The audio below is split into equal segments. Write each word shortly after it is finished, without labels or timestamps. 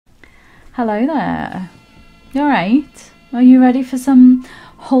Hello there. You alright? Are you ready for some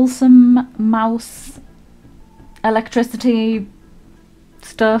wholesome mouse electricity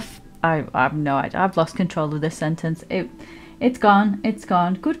stuff? I've no idea. I've lost control of this sentence. It's gone. It's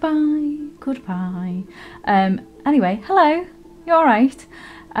gone. Goodbye. Goodbye. Anyway, hello. You alright?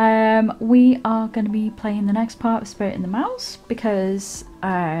 We are going to be playing the next part of Spirit in the Mouse because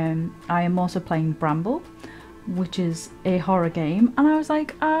I am also playing Bramble, which is a horror game, and I was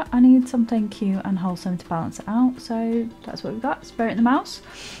like, I need something cute and wholesome to balance it out, so that's what we've got, Spirit in the Mouse.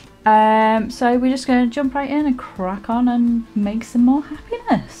 So we're just going to jump right in and crack on and make some more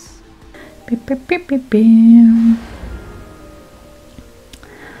happiness. Beep, beep, beep, beep, beep.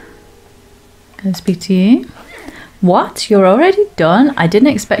 Gonna speak to you. What? You're already done? I didn't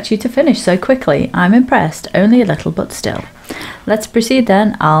expect you to finish so quickly. I'm impressed, only a little, but still. Let's proceed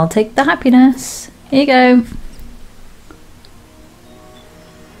then. I'll take the happiness. Here you go.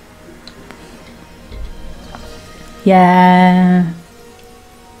 Yeah.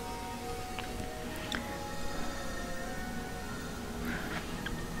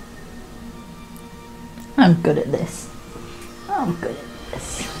 I'm good at this. I'm good at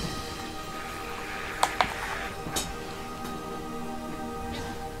this.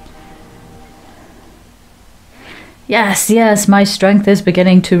 Yes, yes, my strength is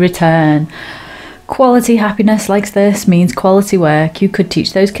beginning to return. Quality happiness like this means quality work. You could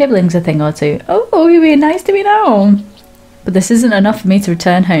teach those Kibblins a thing or two. Oh, you're being nice to me now. But this isn't enough for me to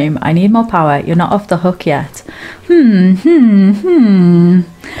return home. I need more power. You're not off the hook yet. I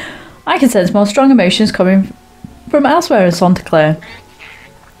can sense more strong emotions coming from elsewhere in Sainte-et-Claire.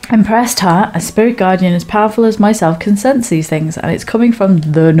 Impressed, huh? A spirit guardian as powerful as myself can sense these things, and it's coming from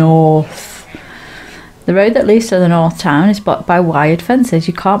the north. The road that leads to the north town is blocked by wired fences.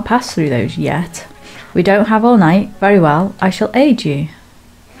 You can't pass through those yet. We don't have all night. Very well, I shall aid you.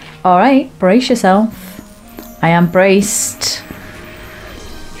 Alright, brace yourself. I am braced.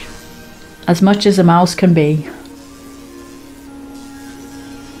 As much as a mouse can be.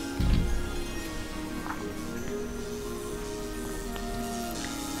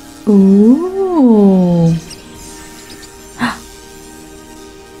 Ooh.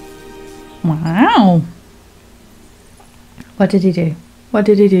 Wow. What did he do? What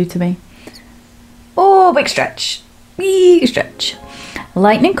did he do to me? Oh, big stretch. Big stretch.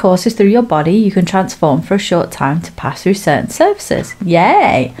 Lightning courses through your body. You can transform for a short time to pass through certain surfaces.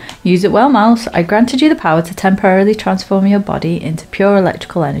 Yay! Use it well, mouse. I granted you the power to temporarily transform your body into pure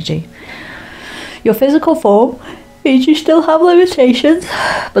electrical energy. Your physical form means you still have limitations,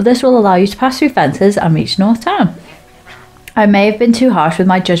 but this will allow you to pass through fences and reach North Town. I may have been too harsh with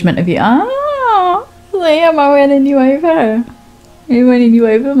my judgment of you. Ah, am I winning you over? You're winning you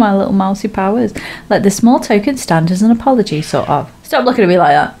over, my little mousy powers. Let this small token stand as an apology, sort of. Stop looking at me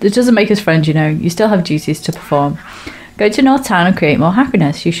like that. This doesn't make us friends, you know. You still have duties to perform. Go to North Town and create more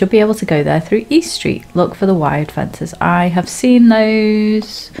happiness. You should be able to go there through East Street. Look for the wired fences. I have seen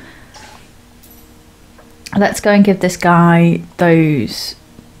those. Let's go and give this guy those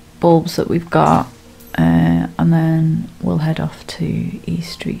bulbs that we've got. And then we'll head off to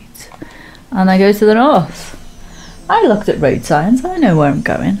East Street. And I go to the north. I looked at road signs. I know where I'm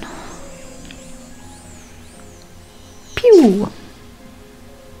going. Pew!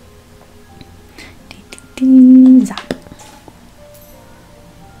 Zap.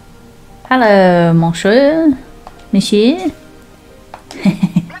 Hello, monsieur. Monsieur.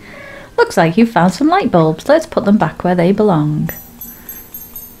 Looks like you found some light bulbs. Let's put them back where they belong.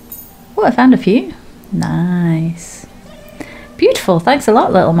 Oh, I found a few. Nice. Beautiful. Thanks a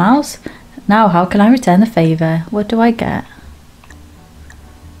lot, little mouse. Now, how can I return the favour? What do I get?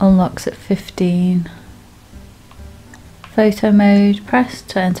 Unlocks at 15. Photo mode. Press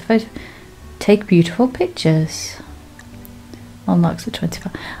to enter photo. Take beautiful pictures. Unlocks at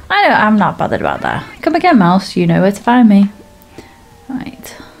 25. I'm not bothered about that. Come again, mouse. You know where to find me.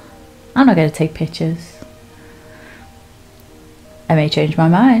 Right. I'm not going to take pictures. I may change my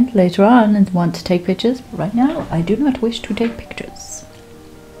mind later on and want to take pictures, but right now I do not wish to take pictures.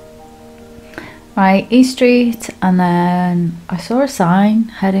 Right, East Street, and then I saw a sign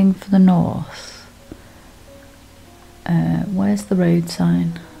heading for the north. Where's the road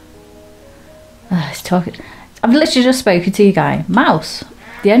sign? It's talking. I've literally just spoken to you guy. Mouse.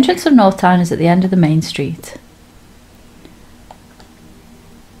 The entrance of North Town is at the end of the main street.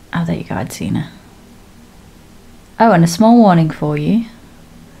 Oh, there you go, I'd seen her. Oh, and a small warning for you.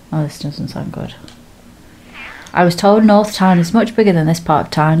 Oh, this doesn't sound good. I was told North Town is much bigger than this part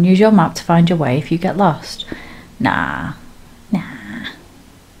of town. Use your map to find your way if you get lost. Nah. Nah.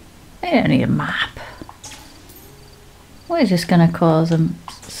 I don't need a map. We're just going to cause them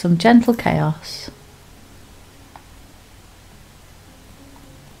some gentle chaos.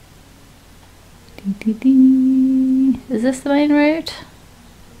 Is this the main road?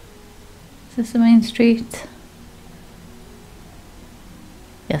 Is this the main street?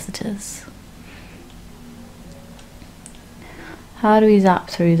 Yes, it is. How do we zap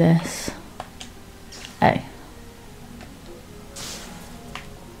through this? Oh.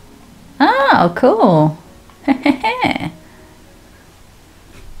 Oh, cool.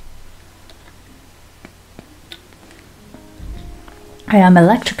 I am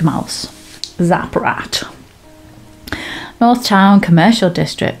Electric Mouse. Zap Rat. North Town Commercial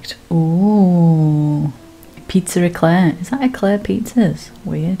District. Ooh. Pizzeria. Is that Eclair pizzas?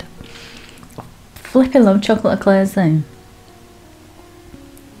 Weird. Flipping love chocolate eclairs though.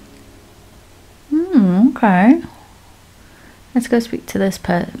 Okay. Let's go speak to this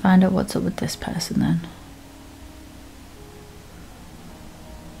person. Find out what's up with this person then.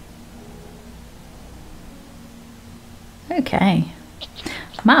 Okay.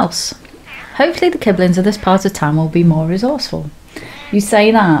 Mouse. Hopefully the Kibblins of this part of town will be more resourceful. You say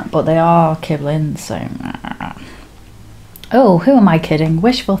that, but they are Kibblins, so... Oh, who am I kidding?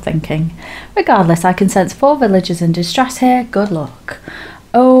 Wishful thinking. Regardless, I can sense 4 villagers in distress here. Good luck.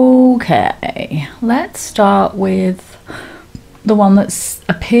 Okay, let's start with the one that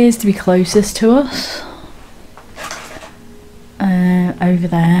appears to be closest to us. Over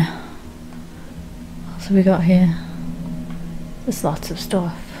there. What have we got here? There's lots of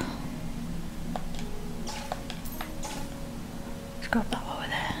stuff. Let's grab that over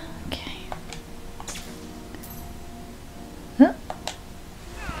there. Okay. Oh.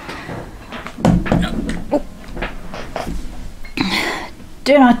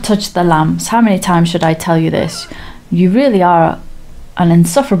 Do not touch the lamps. How many times should I tell you this? You really are an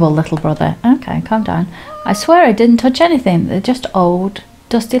insufferable little brother. Okay, calm down. I swear I didn't touch anything. They're just old,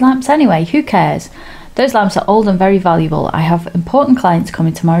 dusty lamps anyway. Who cares? Those lamps are old and very valuable. I have important clients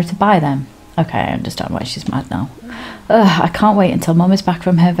coming tomorrow to buy them. Okay, I understand why she's mad now. Ugh, I can't wait until Mum is back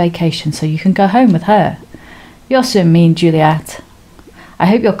from her vacation so you can go home with her. You're so mean, Juliet. I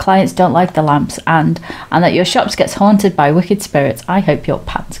hope your clients don't like the lamps and that your shops gets haunted by wicked spirits. I hope your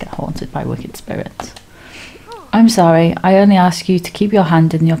pants get haunted by wicked spirits. I'm sorry, I only ask you to keep your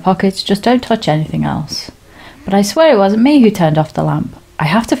hand in your pockets, just don't touch anything else. But I swear it wasn't me who turned off the lamp. I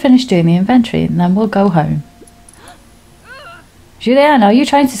have to finish doing the inventory and then we'll go home. Julianne, are you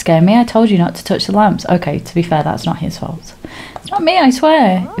trying to scare me? I told you not to touch the lamps. Okay, to be fair, that's not his fault. It's not me, I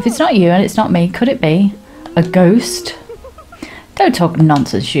swear. If it's not you and it's not me, could it be? A ghost? Don't talk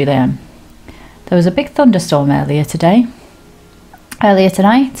nonsense, Julianne. There was a big thunderstorm earlier tonight.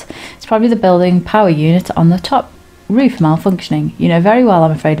 It's probably the building power unit on the top roof malfunctioning. You know very well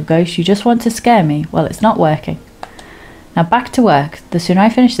I'm afraid of ghosts. You just want to scare me. Well, it's not working. Now back to work. The sooner I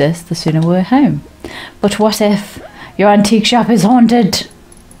finish this, the sooner we're home. But what if your antique shop is haunted?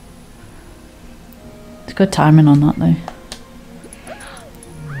 It's good timing on that though.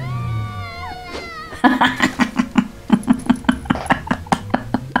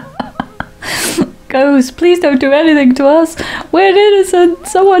 Ghost, please don't do anything to us. We're innocent.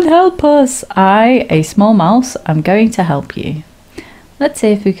 Someone help us. I, a small mouse, am going to help you. Let's see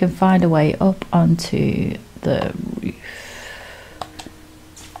if we can find a way up onto the roof.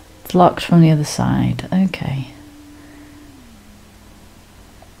 It's locked from the other side. Okay.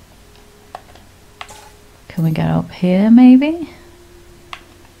 Can we get up here maybe?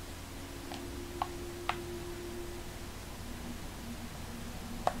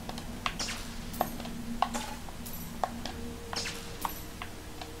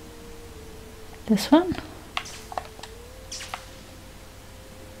 This one?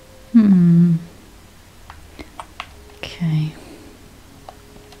 Okay.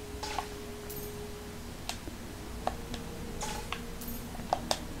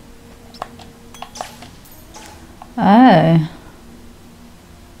 Oh.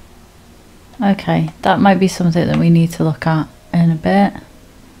 Okay, that might be something that we need to look at in a bit.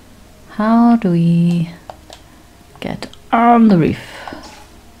 How do we get on the roof?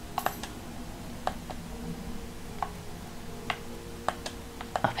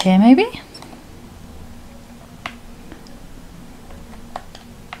 Up here maybe?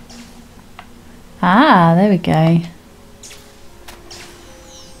 Ah, there we go.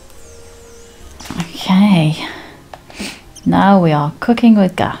 Okay. Now we are cooking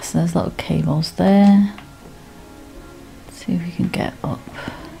with gas. There's little cables there. Let's see if we can get up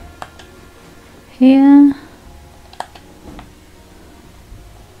here.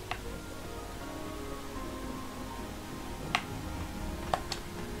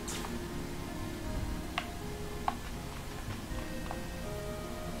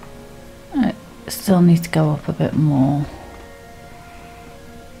 Still need to go up a bit more.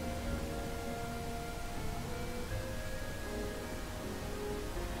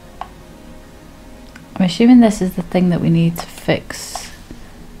 I'm assuming this is the thing that we need to fix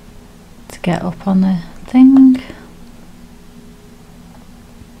to get up on the thing.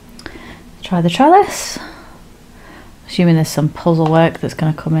 Try the trellis. Assuming there's some puzzle work that's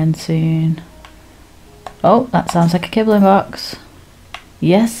going to come in soon. Oh, that sounds like a Kibblin box.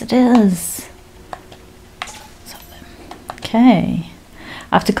 Yes, it is. Okay.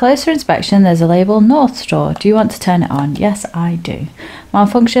 After closer inspection, there's a label North Store. Do you want to turn it on? Yes, I do.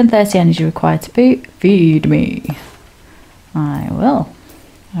 Malfunction, 30 energy required to boot. Feed me. I will.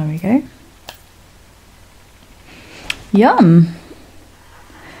 There we go. Yum.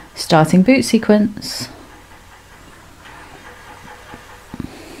 Starting boot sequence.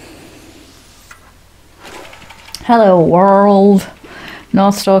 Hello world.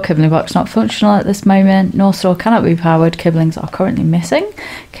 North Store Kibblin box not functional at this moment. North Store cannot be powered. Kibblins are currently missing.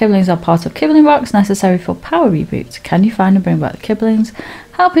 Kibblins are part of Kibblin box necessary for power reboot. Can you find and bring back the Kibblins?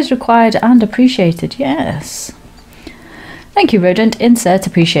 Help is required and appreciated. Yes. Thank you, rodent. Insert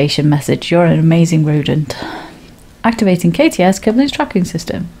appreciation message. You're an amazing rodent. Activating KTS Kibblins tracking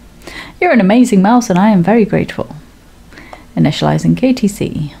system. You're an amazing mouse and I am very grateful. Initializing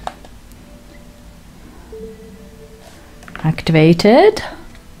KTC. Activated.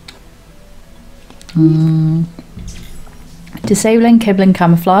 Disabling Kibblin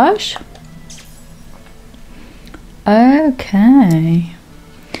camouflage. Okay.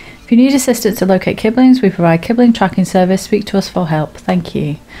 If you need assistance to locate Kibblins, we provide Kibblin tracking service. Speak to us for help. Thank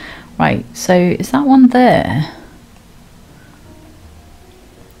you. Right, so is that one there?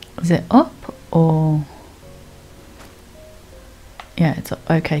 Is it up or? Yeah, it's up.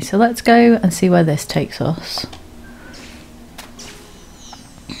 Okay, so let's go and see where this takes us.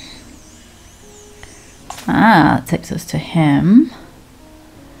 Ah, it takes us to him.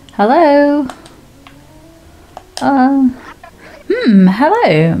 Hello. Hello.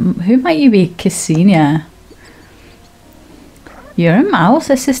 Who might you be, Ksenia? You're a mouse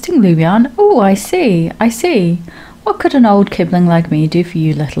assisting Lumion. Oh, I see. I see. What could an old Kibbling like me do for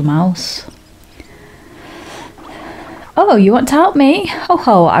you, little mouse? Oh, you want to help me? Ho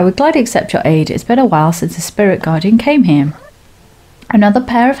ho, I would gladly accept your aid. It's been a while since the spirit guardian came here. Another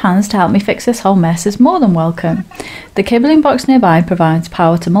pair of hands to help me fix this whole mess is more than welcome. The Kibblin box nearby provides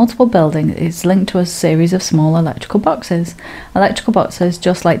power to multiple buildings. It's linked to a series of small electrical boxes. Electrical boxes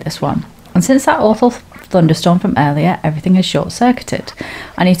just like this one. And since that awful thunderstorm from earlier, everything is short-circuited.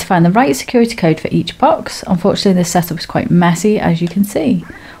 I need to find the right security code for each box. Unfortunately, this setup is quite messy, as you can see.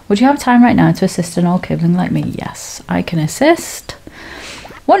 Would you have time right now to assist an old Kibbling like me? Yes, I can assist.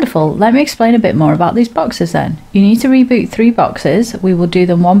 Wonderful. Let me explain a bit more about these boxes then. You need to reboot 3 boxes. We will do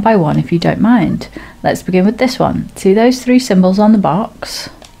them one by one if you don't mind. Let's begin with this one. See those 3 symbols on the box?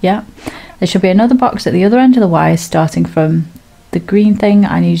 Yeah. There should be another box at the other end of the wire starting from the green thing.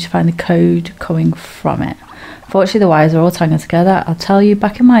 I need you to find the code coming from it. Fortunately, the wires are all tangled together. I'll tell you,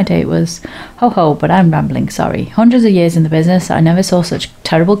 back in my day it was ho ho, but I'm rambling, sorry. Hundreds of years in the business, I never saw such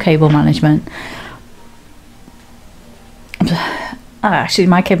terrible cable management. Actually,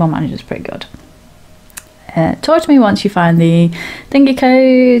 my cable manager is pretty good. Talk to me once you find the thingy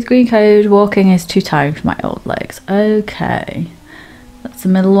code, green code. Walking is too tiring for my old legs. Okay, that's the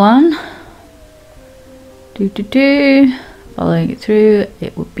middle one. Following it through,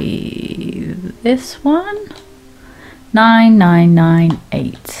 it would be this one.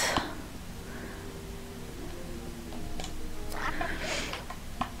 9998.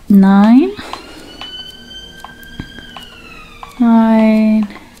 9 9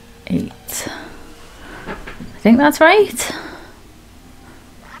 8. I think that's right.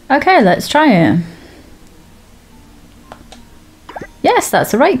 Okay, let's try it. Yes, that's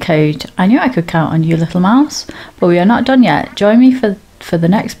the right code. I knew I could count on you, little mouse, but we are not done yet. Join me for the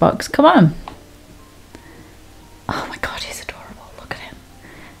next box. Come on. Oh my god, he's adorable. Look at him.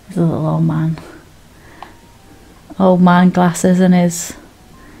 He's a little old man. Old man glasses in his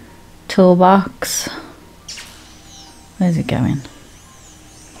toolbox. Where's it going?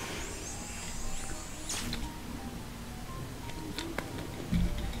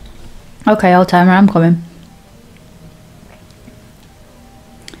 Okay, old timer, I'm coming.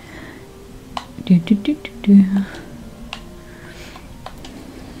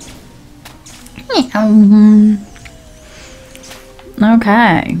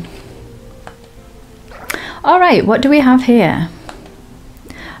 Okay. Alright, what do we have here?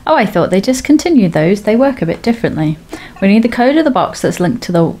 Oh, I thought they discontinued those. They work a bit differently. We need the code of the box that's linked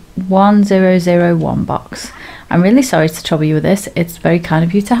to the 1001 box. I'm really sorry to trouble you with this. It's very kind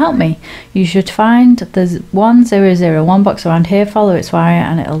of you to help me. You should find there's 1001 box around here, follow its wire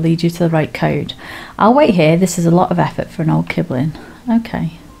and it'll lead you to the right code. I'll wait here. This is a lot of effort for an old Kibblin.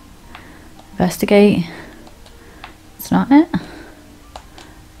 Okay. Investigate. That's not it.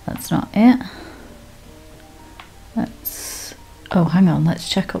 That's not it. Let's... Oh, hang on. Let's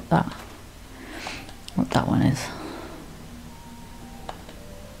check up that. What that one is.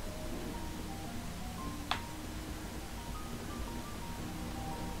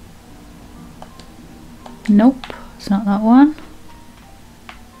 Nope, it's not that one.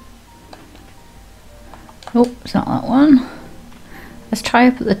 Nope, it's not that one. Let's try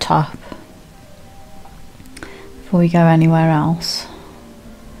up at the top before we go anywhere else.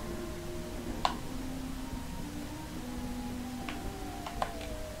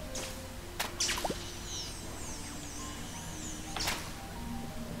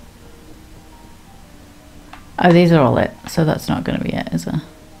 Oh, these are all it, so that's not going to be it, is it?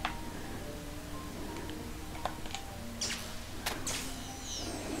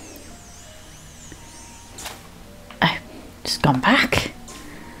 Oh, just gone back.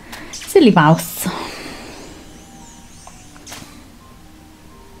 Silly mouse. I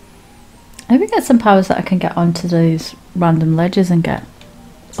hope we get some powers that I can get onto those random ledges and get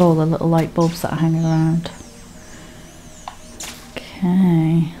all the little light bulbs that are hanging around.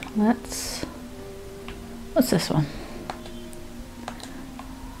 Okay, let's... What's this one?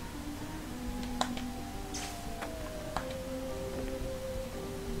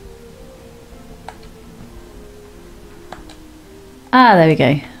 Ah, there we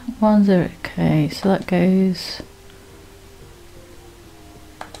go. 10. Okay, so that goes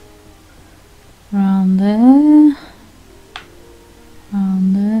around there,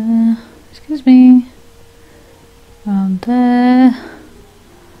 around there. Excuse me. Around there.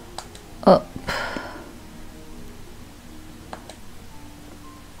 Up.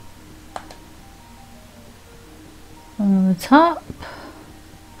 On the top.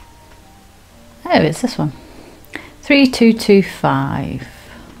 Oh, it's this one. 3225.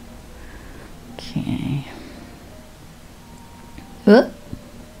 Okay.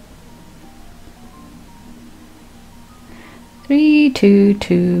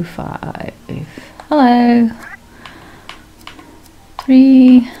 3225. Hello.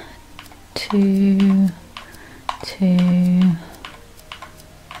 3, 2, 2,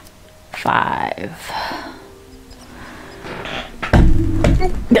 5.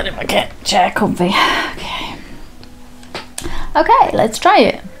 Get in my chair comfy. Okay. Okay, let's try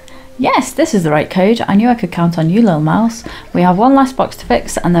it. Yes, this is the right code. I knew I could count on you, little mouse. We have one last box to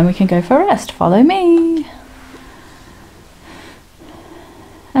fix and then we can go for a rest. Follow me.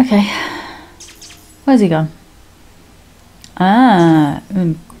 Okay. Where's he gone? Ah,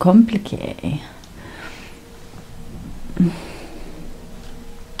 compliqué.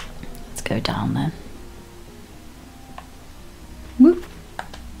 Let's go down then. Whoop.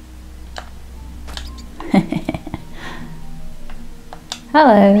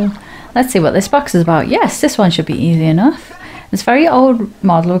 Hello. Let's see what this box is about. Yes, this one should be easy enough. This very old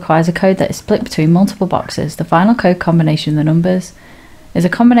model requires a code that is split between multiple boxes. The final code combination of the numbers is a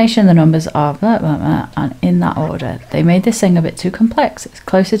combination of the numbers of blah, blah, blah, and in that order. They made this thing a bit too complex. It's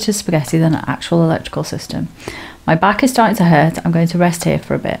closer to spaghetti than an actual electrical system. My back is starting to hurt. I'm going to rest here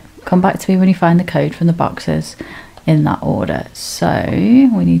for a bit. Come back to me when you find the code from the boxes in that order. So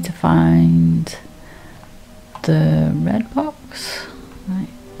we need to find the red box. Right,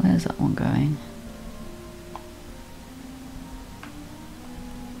 where's that one going?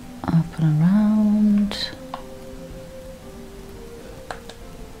 Up and around.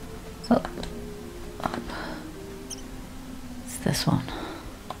 Up. Up. It's this one.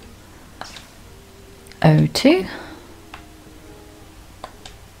 02.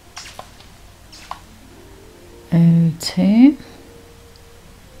 02.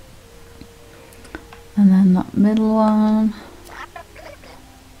 And then that middle one.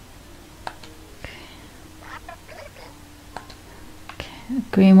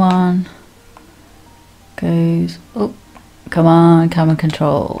 Green one goes up. Come on, camera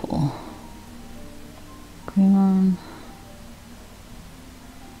control. Green one.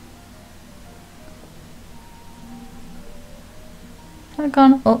 I've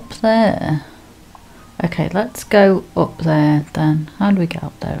gone up there. Okay, let's go up there then. How do we get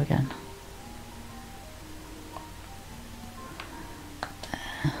up there again?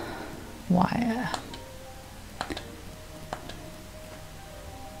 Wire.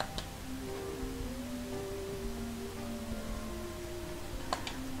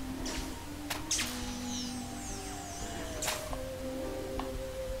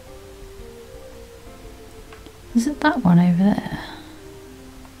 Is it that one over there?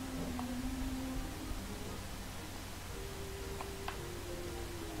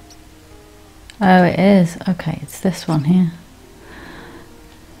 Oh, it is. Okay, it's this one here.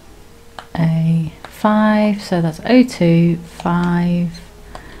 A5, so that's O2, 5.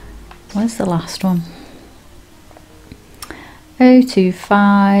 Where's the last one? O2,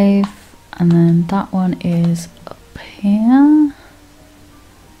 5, and then that one is up here.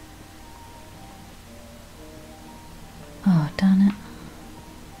 Oh, damn it.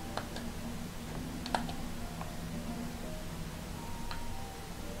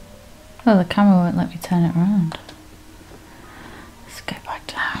 Oh, the camera won't let me turn it around. Let's go back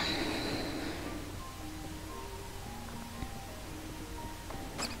down.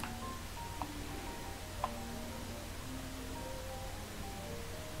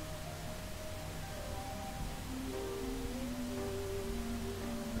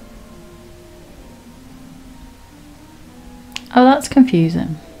 Oh, that's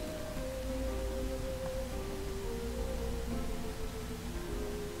confusing.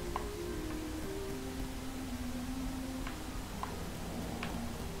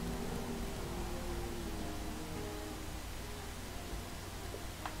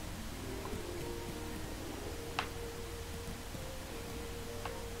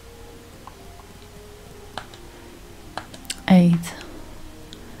 Eight.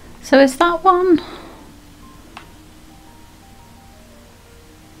 So is that one?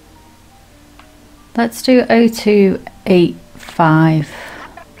 Let's do 0285.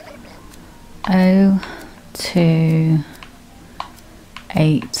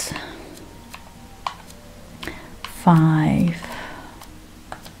 0285.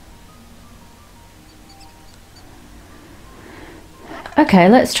 Okay,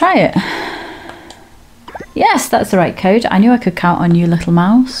 let's try it. Yes, that's the right code. I knew I could count on you, little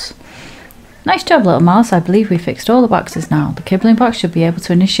mouse. Nice job, little mouse. I believe we fixed all the boxes now. The Kibblin box should be able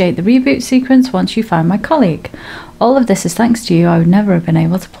to initiate the reboot sequence once you find my colleague. All of this is thanks to you. I would never have been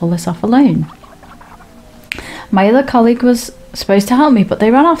able to pull this off alone. My other colleague was supposed to help me, but they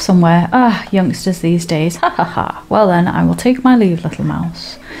ran off somewhere. Ah, youngsters these days. Ha ha ha. Well then, I will take my leave, little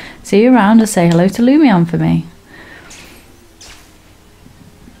mouse. See you around and say hello to Lumion for me.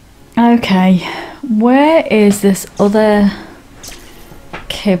 Okay, where is this other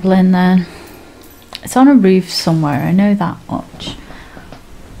Kibblin then? It's on a roof somewhere, I know that much.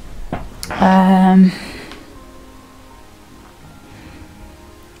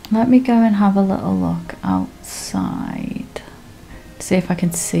 Let me go and have a little look outside. See if I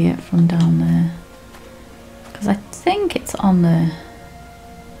can see it from down there. Because I think it's on there.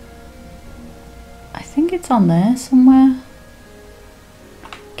 I think it's on there somewhere.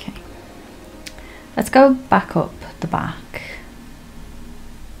 Okay. Let's go back up the back.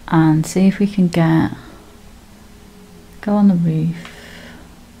 And see if we can go on the roof.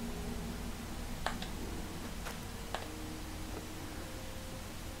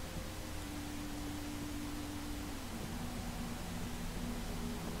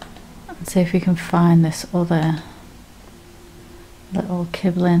 And see if we can find this other little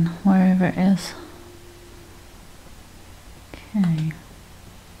Kibblin, wherever it is. Okay.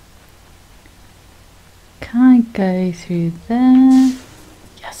 Can I go through there?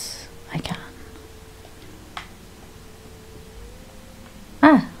 Yes, I can.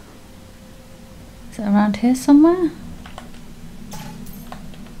 Ah! Is it around here somewhere?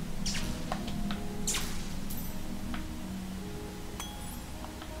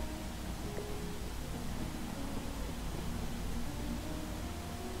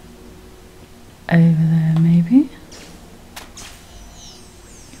 Over there, maybe?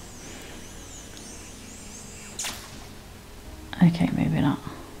 Okay, maybe not.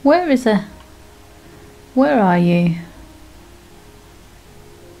 Where is it? Where are you?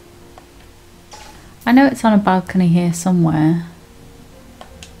 I know it's on a balcony here somewhere.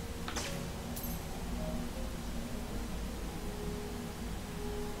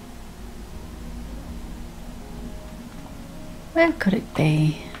 Where could it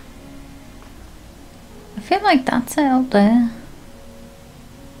be? I feel like that's it up there.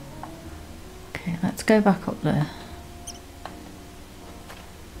 Okay, let's go back up there.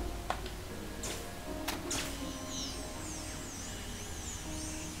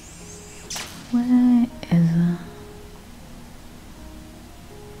 Where is it?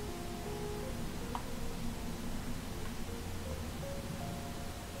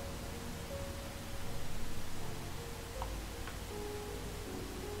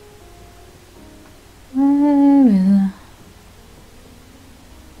 Where is it?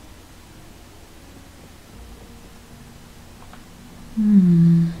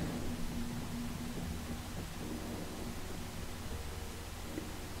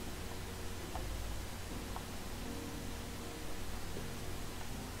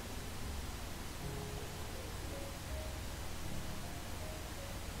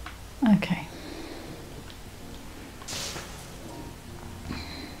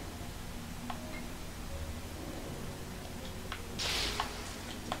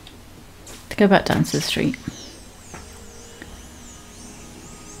 go back down to the street.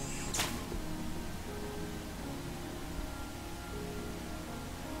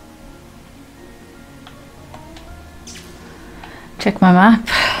 Check my map.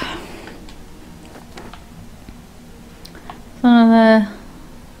 Another.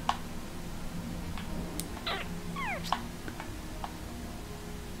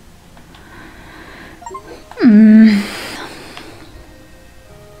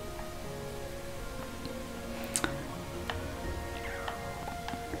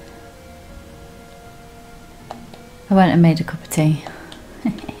 I went and made a cup of tea.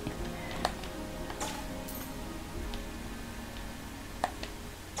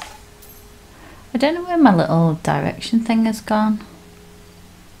 I don't know where my little direction thing has gone.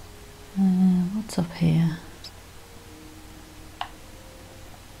 What's up here?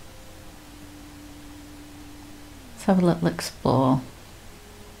 Let's have a little explore.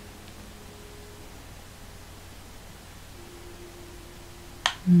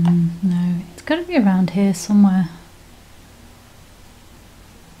 No, it's got to be around here somewhere.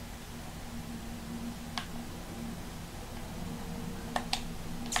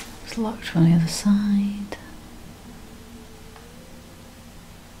 It's locked from the other side.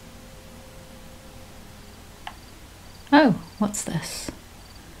 Oh, what's this?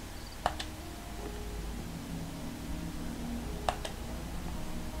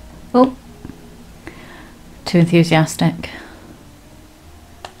 Oh, too enthusiastic.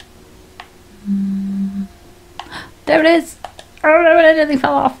 There it is! Oh no, it nearly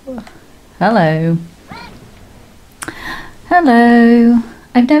fell off. Hello. Hello.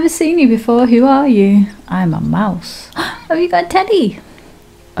 I've never seen you before. Who are you? I'm a mouse. Oh, you got Teddy.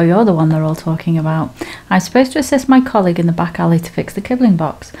 Oh, you're the one they're all talking about. I'm supposed to assist my colleague in the back alley to fix the Kibbling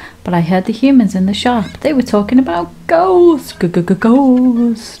box, but I heard the humans in the shop. They were talking about ghosts.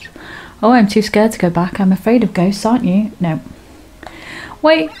 Ghost. Oh, I'm too scared to go back. I'm afraid of ghosts, aren't you? No.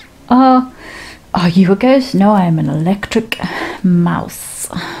 Wait. Are you a ghost? No, I am an electric mouse.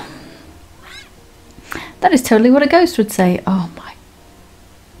 That is totally what a ghost would say. Oh my.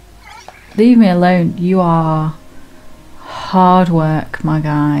 Leave me alone. You are hard work, my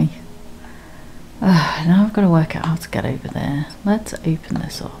guy. Now I've got to work out how to get over there. Let's open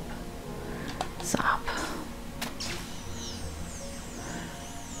this up. Zap.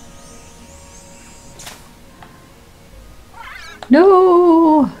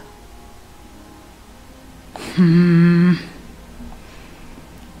 No!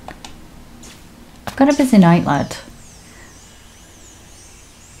 I've got a busy night, lad.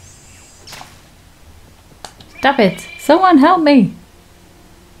 Stop it! Someone help me!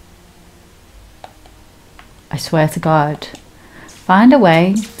 I swear to God. Find a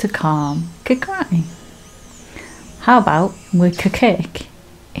way to calm Kikrai. How about we kick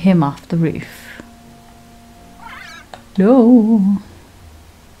him off the roof? No.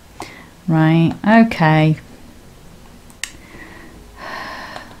 Right, okay.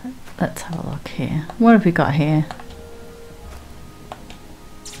 Let's have a look here. What have we got here?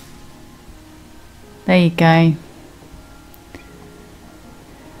 There you go.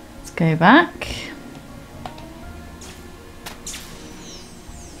 Let's go back.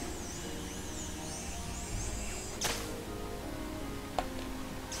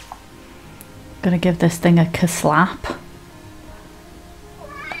 Gonna give this thing a slap.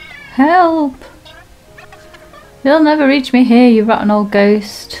 Help! You'll never reach me here, you rotten old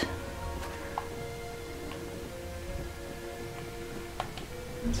ghost.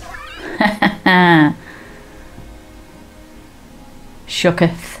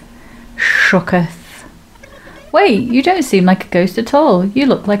 Shooketh. Shooketh. Wait, you don't seem like a ghost at all. You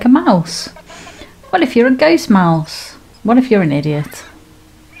look like a mouse. What if you're a ghost mouse? What if you're an idiot?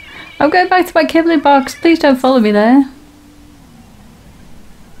 I'm going back to my Kibbling box. Please don't follow me there.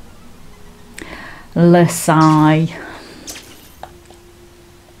 Lasai.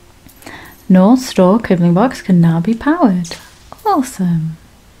 North Store Kibbling box can now be powered. Awesome.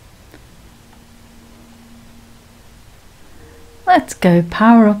 Let's go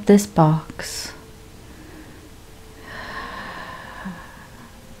power up this box.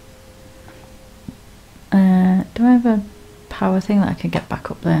 Do I have a power thing that I can get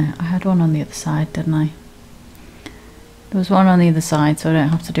back up there? I had one on the other side, didn't I? There was one on the other side, so I don't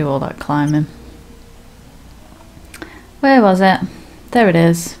have to do all that climbing. Where was it? There it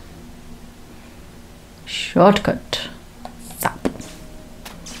is. Shortcut. Zap.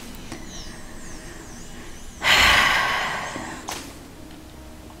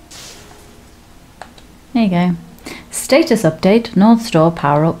 There you go. Status update, North Store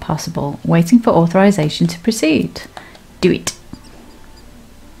power up possible. Waiting for authorization to proceed. Do it.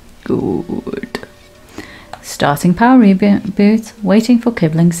 Good. Starting power reboot. Waiting for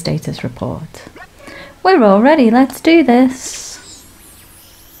Kibblins status report. We're all ready. Let's do this.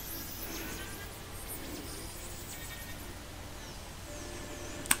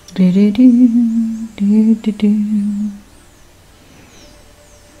 Do do do do do do.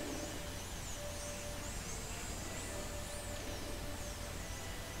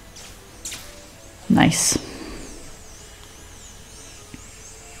 Nice.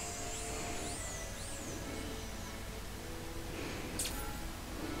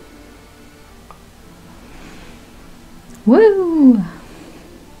 Woo!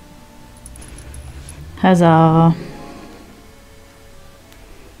 Huzzah!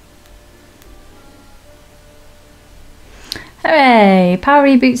 Hooray! Power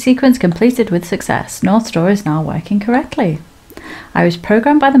reboot sequence completed with success. North Store is now working correctly. I was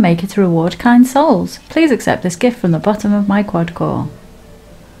programmed by the Maker to reward kind souls. Please accept this gift from the bottom of my quad core.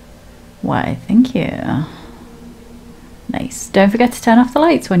 Why, thank you. Nice. Don't forget to turn off the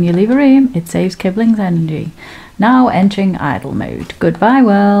lights when you leave a room. It saves Kibblins energy. Now entering idle mode. Goodbye,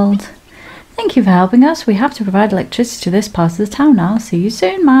 world. Thank you for helping us. We have to provide electricity to this part of the town now. See you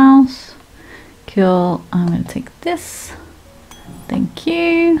soon, mouse. Cool. I'm going to take this. Thank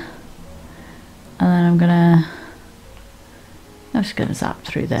you. And then I'm just going to zap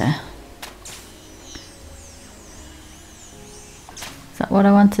through there. Is that what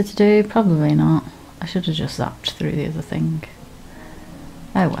I wanted to do? Probably not. I should have just zapped through the other thing.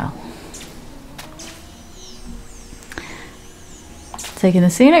 Oh well. Taking the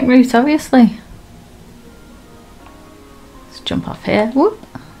scenic route, obviously. Let's jump off here. Whoop.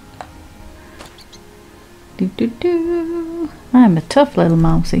 Do do do. I'm a tough little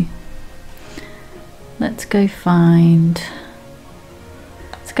mousey. Let's go find.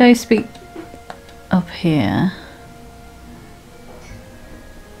 Let's go speak up here.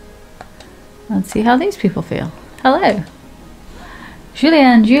 And see how these people feel. Hello.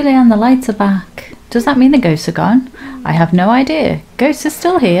 Julien, the lights are back. Does that mean the ghosts are gone? I have no idea. Ghosts are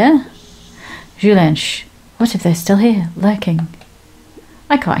still here. Julien, shh. What if they're still here, lurking?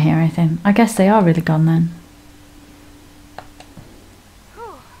 I can't hear anything. I guess they are really gone then.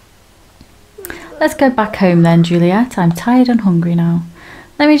 Let's go back home then, Juliet. I'm tired and hungry now.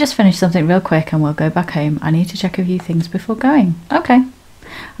 Let me just finish something real quick and we'll go back home. I need to check a few things before going. Okay.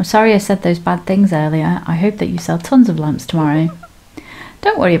 I'm sorry I said those bad things earlier. I hope that you sell tons of lamps tomorrow.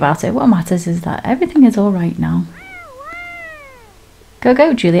 Don't worry about it. What matters is that everything is all right now.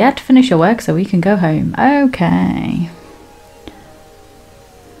 Go, Juliet. Finish your work so we can go home. Okay.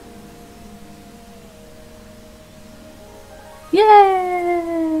 Yay!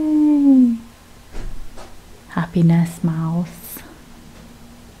 Happiness mouse.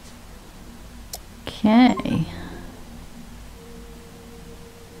 Okay.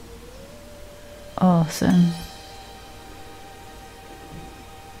 Awesome.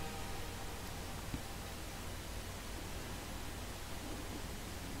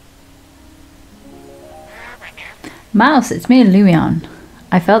 Mouse, it's me and Lumion.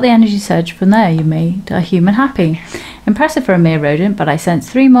 I felt the energy surge from there. You made a human happy. Impressive for a mere rodent, but I sense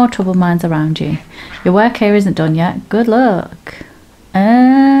 3 more troubled minds around you. Your work here isn't done yet. Good luck.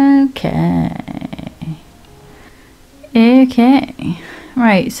 Okay. Okay.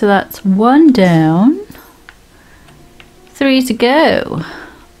 Right, so that's 1 down. 3 to go.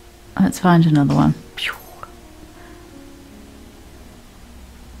 Let's find another one.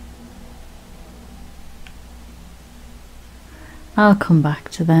 I'll come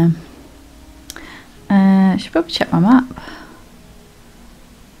back to them. I should probably check my map.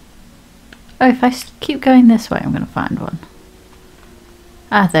 Oh, if I keep going this way, I'm going to find one.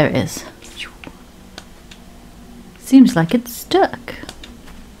 Ah, there it is. Seems like it's stuck.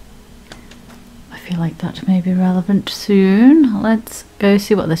 I feel like that may be relevant soon. Let's go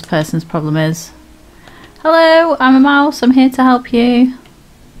see what this person's problem is. Hello, I'm a mouse. I'm here to help you.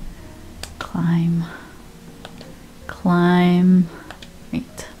 Climb. Climb.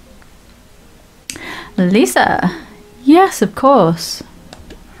 Right. Lisa. Yes, of course.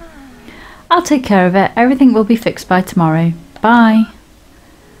 I'll take care of it. Everything will be fixed by tomorrow. Bye.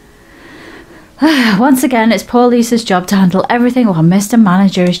 Once again, it's poor Lisa's job to handle everything while Mr.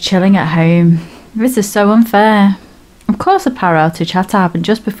 Manager is chilling at home. This is so unfair. Of course a power outage had to happen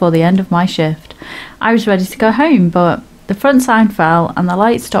just before the end of my shift. I was ready to go home, but the front sign fell and the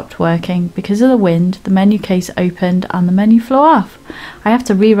light stopped working. Because of the wind, the menu case opened and the menu flew off. I have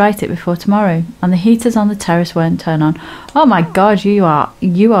to rewrite it before tomorrow, and the heaters on the terrace won't turn on. Oh my god, you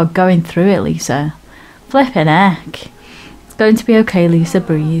are going through it, Lisa. Flippin' heck. It's going to be okay, Lisa,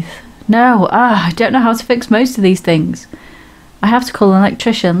 breathe. No, I don't know how to fix most of these things. I have to call an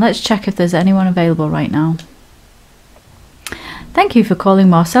electrician. Let's check if there's anyone available right now. Thank you for calling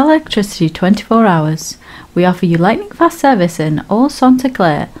Marcel Electricity 24 hours. We offer you lightning fast service in all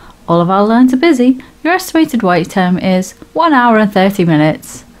Sainte-et-Claire. All of our lines are busy. Your estimated wait time is 1 hour and 30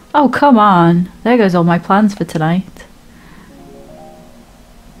 minutes. Oh, come on. There goes all my plans for tonight.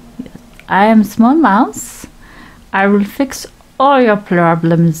 I am Small Mouse. I will fix all your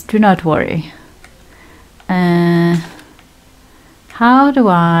problems. Do not worry. How do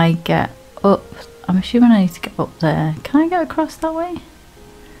I get up? I'm assuming I need to get up there. Can I get across that way?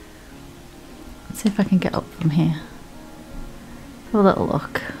 Let's see if I can get up from here. Have a little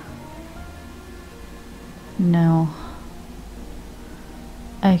look. No.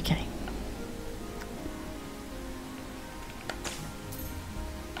 Okay.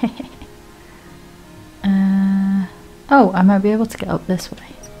 Oh, I might be able to get up this way.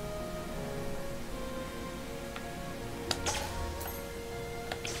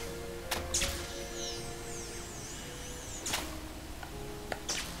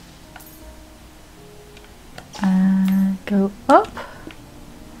 Go up.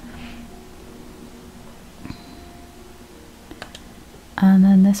 And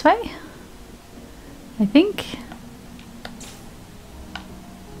then this way, I think.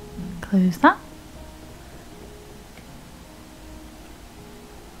 Close that.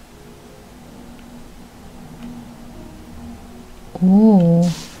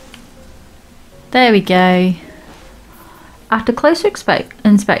 Oh, there we go. After closer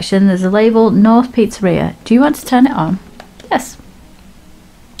inspection, there's a label North Pizzeria. Do you want to turn it on? Yes.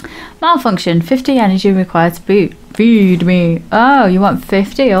 Malfunction. 50 energy required to boot. Feed me. Oh, you want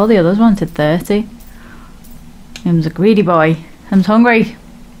 50? All the others wanted 30. Him's a greedy boy. Him's hungry.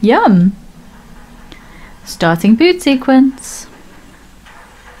 Yum. Starting boot sequence.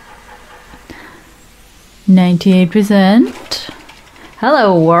 98%.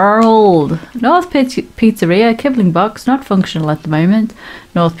 Hello world. North Pizzeria Kibbling box not functional at the moment.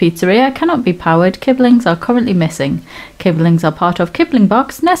 North Pizzeria cannot be powered. Kibblins are currently missing. Kibblins are part of Kibbling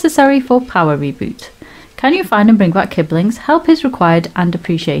box necessary for power reboot. Can you find and bring back Kibblins? Help is required and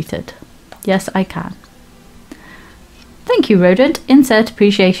appreciated. Yes, I can. Thank you, rodent. Insert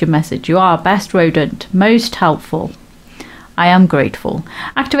appreciation message. You are best rodent. Most helpful. I am grateful.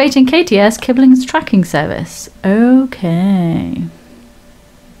 Activating KTS Kibblins tracking service. Okay.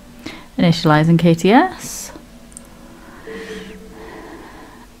 Initializing KTS.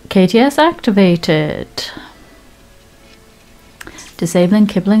 KTS activated. Disabling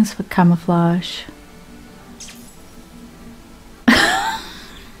Kibblins for camouflage.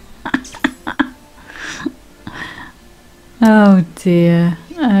 Oh dear.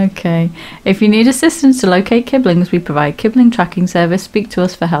 Okay. If you need assistance to locate Kibblins, we provide Kibbling tracking service. Speak to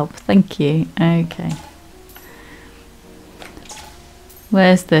us for help. Thank you. Okay.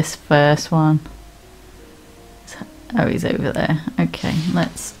 Where's this first one? Oh, he's over there. Okay,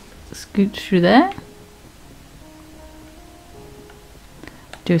 let's scoot through there.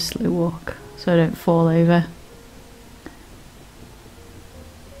 Do a slow walk so I don't fall over.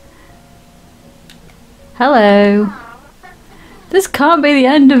 Hello. This can't be the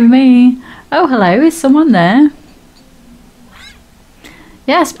end of me. Oh, hello. Is someone there?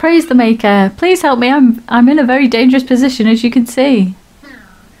 Yes, praise the maker. Please help me. I'm in a very dangerous position, as you can see.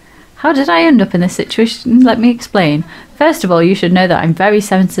 How did I end up in this situation? Let me explain. First of all, you should know that I'm very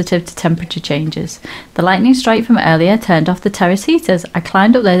sensitive to temperature changes. The lightning strike from earlier turned off the terrace heaters. I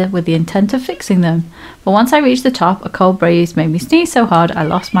climbed up there with the intent of fixing them. But once I reached the top, a cold breeze made me sneeze so hard I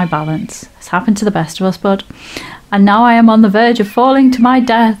lost my balance. It's happened to the best of us, bud. And now I am on the verge of falling to my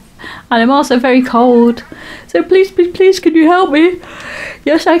death. And I'm also very cold. So please, please, please, can you help me?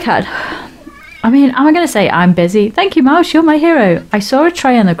 Yes, I can. I mean, am I going to say I'm busy? Thank you, Mouse, you're my hero. I saw a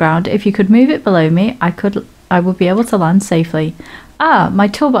tray on the ground. If you could move it below me, I would be able to land safely. Ah, my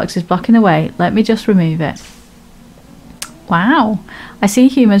toolbox is blocking the way. Let me just remove it. Wow, I see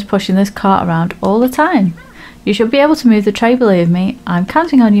humans pushing this cart around all the time. You should be able to move the tray, believe me. I'm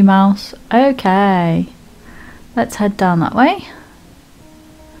counting on you, Mouse. Okay. Let's head down that way.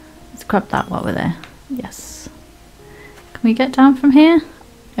 Let's grab that while we're there. Yes. Can we get down from here?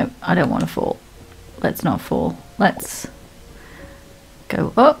 No, I don't want to fall. Let's not fall. Let's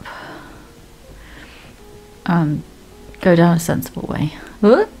go up and go down a sensible way.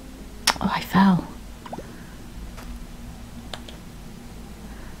 Oh, I fell.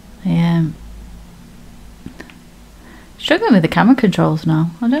 I am struggling with the camera controls now.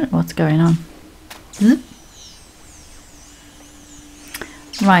 I don't know what's going on.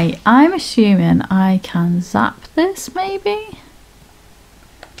 Right, I'm assuming I can zap this maybe?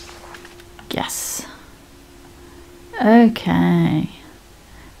 Yes. Okay.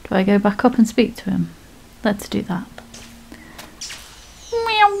 Do I go back up and speak to him? Let's do that.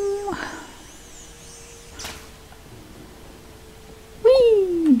 Meow.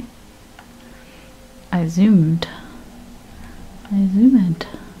 Whee! I zoomed.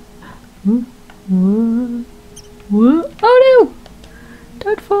 Woo, woo, woo. Oh no!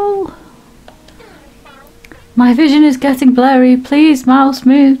 Don't fall. My vision is getting blurry. Please, mouse,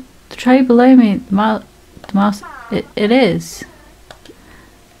 move the tray below me. The mouse. It is.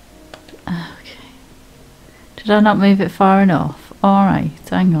 Okay. Did I not move it far enough? Alright,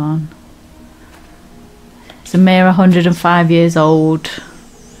 hang on. It's a mere 105 years old.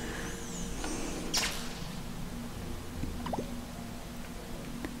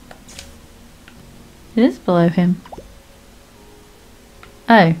 It is below him.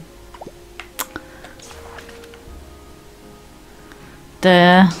 Oh.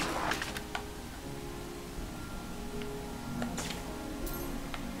 There.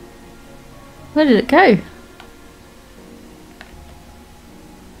 Where did it go?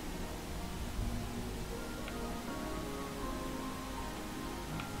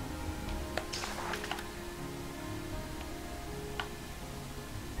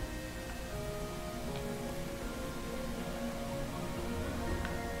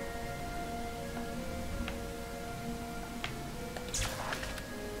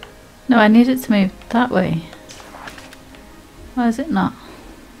 No, I need it to move that way. Why is it not?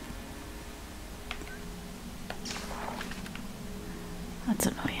 That's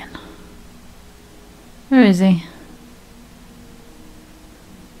annoying. Where is he?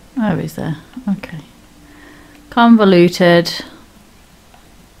 Oh, he's there. Okay. Convoluted.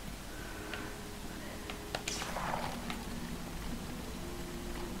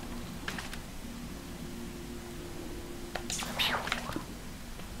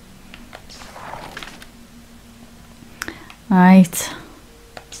 Right.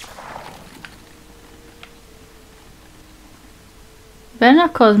 Better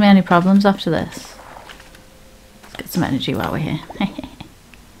not cause me any problems after this. Let's get some energy while we're here.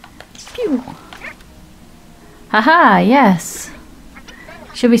 Pew! Haha, yes.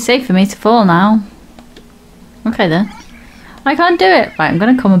 Should be safe for me to fall now. Okay then. I can't do it. Right, I'm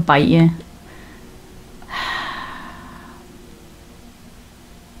gonna come and bite you.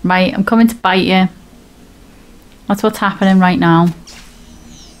 Right, I'm coming to bite you. That's what's happening right now.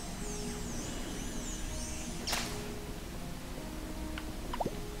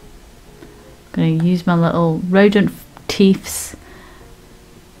 I'm going to use my little rodent teeths.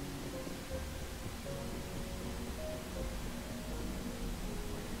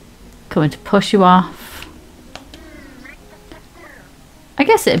 Going to push you off. I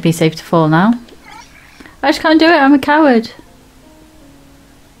guess it'd be safe to fall now. I just can't do it, I'm a coward.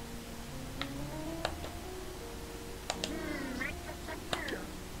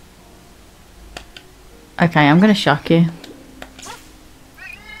 Okay, I'm gonna shock you.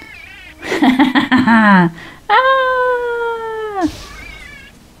 Ah!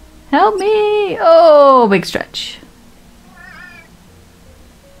 Help me! Oh, big stretch.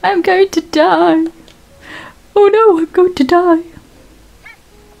 I'm going to die. Oh no, I'm going to die.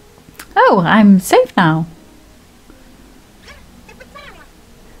 Oh, I'm safe now.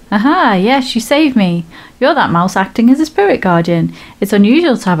 Aha, yes, you saved me. You're that mouse acting as a spirit guardian. It's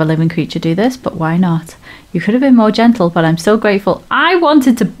unusual to have a living creature do this, but why not? You could have been more gentle, but I'm so grateful. I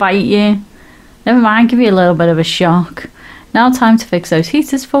wanted to bite you. Never mind, give you a little bit of a shock. Now time to fix those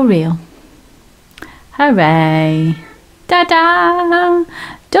heaters for real. Hooray. Ta-da!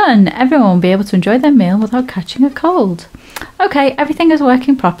 Done. Everyone will be able to enjoy their meal without catching a cold. Okay, everything is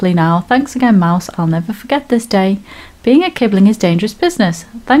working properly now. Thanks again, Mouse. I'll never forget this day. Being a Kibbling is dangerous business.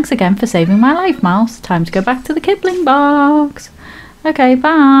 Thanks again for saving my life, Mouse. Time to go back to the Kibbling box. Okay,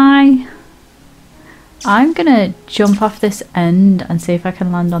 bye. I'm gonna jump off this end and see if I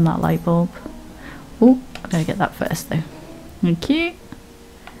can land on that light bulb. Oh, I'm gonna get that first though. Thank you.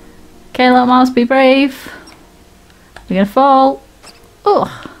 Okay, little mouse, be brave. We're gonna fall.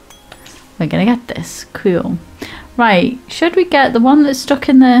 Oh, we're gonna get this. Cool. Right, should we get the one that's stuck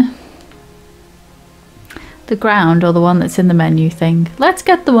in the ground or the one that's in the menu thing? Let's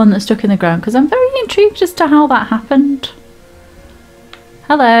get the one that's stuck in the ground because I'm very intrigued as to how that happened.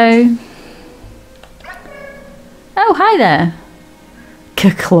 Hello. Oh, hi there.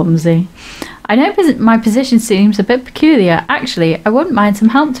 Clumsy. I know my position seems a bit peculiar. Actually, I wouldn't mind some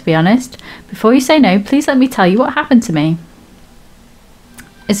help, to be honest. Before you say no, please let me tell you what happened to me.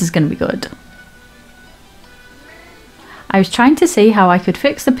 This is going to be good. I was trying to see how I could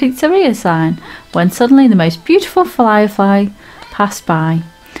fix the pizzeria sign when suddenly the most beautiful firefly passed by.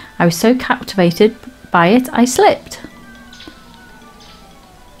 I was so captivated by it, I slipped.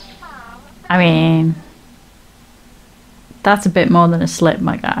 I mean, that's a bit more than a slip,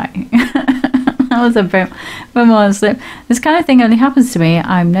 my guy. That was a bit more than a slip. This kind of thing only happens to me.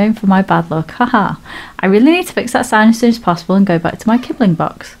 I'm known for my bad luck. Haha. I really need to fix that sign as soon as possible and go back to my Kibbling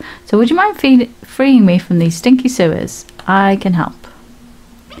box. So would you mind freeing me from these stinky sewers? I can help.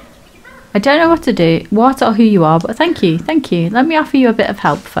 I don't know what to do, what or who you are, but thank you, thank you. Let me offer you a bit of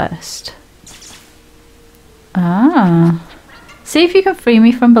help first. Ah. See if you can free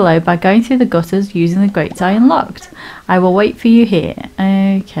me from below by going through the gutters using the grates I unlocked. I will wait for you here.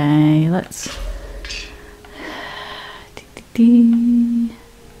 Okay, let's... Go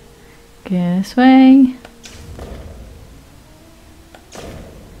this way.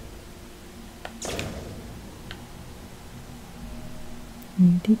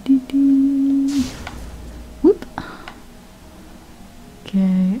 Whoop.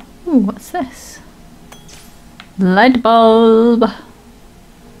 Okay. Ooh, what's this? Light bulb.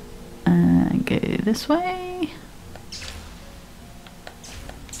 Go this way.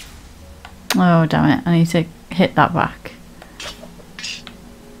 Oh, damn it. I need to hit that back.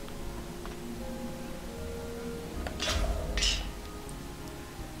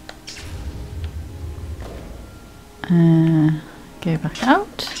 Go back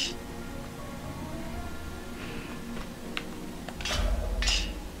out.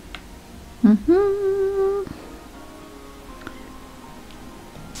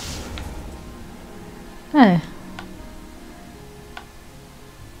 Oh.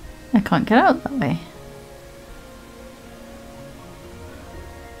 I can't get out that way.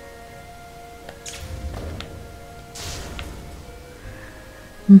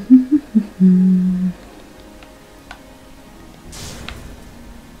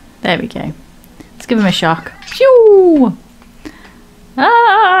 There we go. Let's give him a shock. Phew!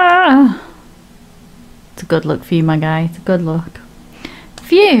 Ah! It's a good look for you, my guy. It's a good look.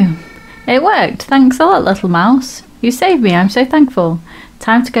 Phew! It worked. Thanks a lot, little mouse. You saved me. I'm so thankful.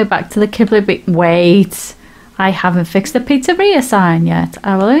 Time to go back to the Kibblin. Wait! I haven't fixed the pizzeria sign yet.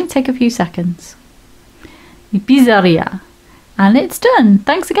 I will only take a few seconds. Pizzeria. And it's done.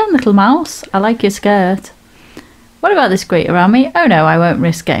 Thanks again, little mouse. I like your skirt. What about this grate around me? Oh no, I won't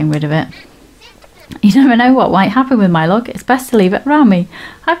risk getting rid of it. You never know what might happen with my luck. It's best to leave it around me.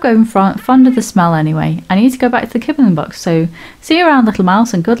 I've grown fond of the smell anyway. I need to go back to the Kibbling box, so see you around, little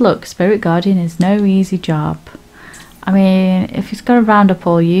mouse, and good luck. Spirit guardian is no easy job. I mean, if he's got to round up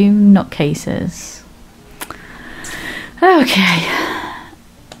all you nutcases. Okay.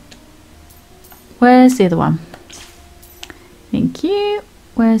 Where's the other one? Thank you.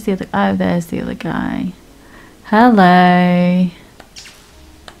 Where's the other? Oh, there's the other guy. Hello.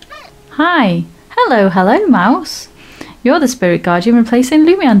 Hi. Hello, hello, mouse. You're the spirit guardian replacing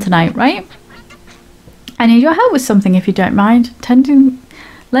Lumion tonight, right? I need your help with something if you don't mind.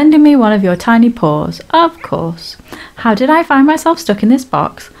 Lending me one of your tiny paws. Of course. How did I find myself stuck in this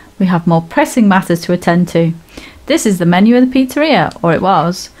box? We have more pressing matters to attend to. This is the menu of the pizzeria, or it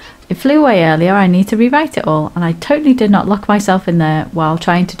was. It flew away earlier. I need to rewrite it all, and I totally did not lock myself in there while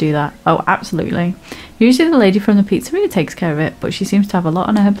trying to do that. Oh, absolutely. Usually the lady from the pizzeria takes care of it, but she seems to have a lot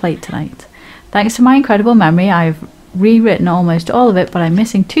on her plate tonight. Thanks to my incredible memory, I've rewritten almost all of it, but I'm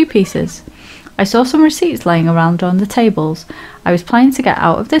missing 2 pieces. I saw some receipts laying around on the tables. I was planning to get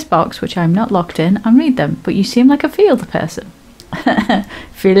out of this box, which I'm not locked in, and read them, but you seem like a field person.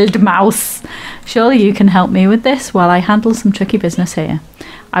 Field mouse. Surely you can help me with this while I handle some tricky business here.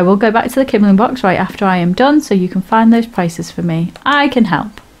 I will go back to the Kibbling box right after I am done, so you can find those prices for me. I can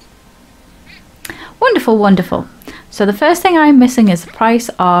help. Wonderful, wonderful. So the first thing I'm missing is the price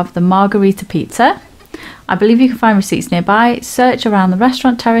of the margarita pizza. I believe you can find receipts nearby. Search around the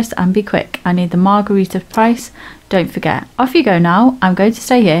restaurant terrace and be quick. I need the margarita price. Don't forget. Off you go now. I'm going to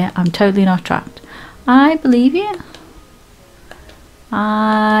stay here. I'm totally not trapped. I believe you.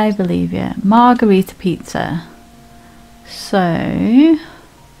 I believe you. Margarita pizza. So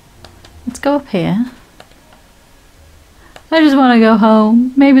let's go up here. I just want to go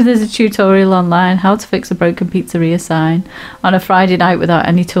home. Maybe there's a tutorial online how to fix a broken pizzeria sign on a Friday night without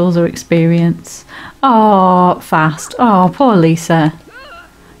any tools or experience. Oh, fast. Oh, poor Lisa.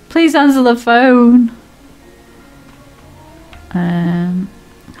 Please answer the phone.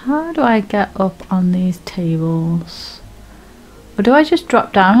 How do I get up on these tables? Or do I just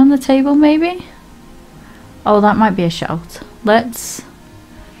drop down on the table maybe? Oh, that might be a shout. Let's...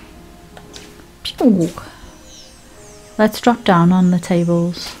 Pew. Let's drop down on the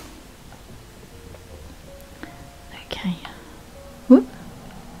tables. Okay. Whoop.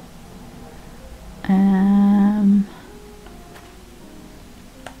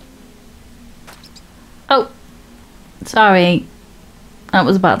 Oh, sorry. That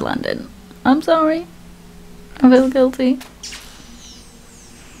was a bad landing. I'm sorry. I feel guilty.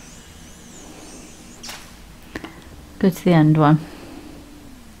 Go to the end one.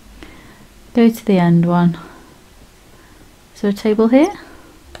 Go to the end one. Is there a table here?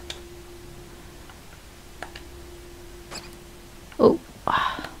 Oh.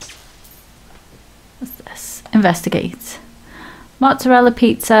 What's this? Investigate. Mozzarella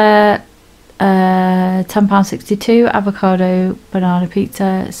pizza, £10.62. Avocado banana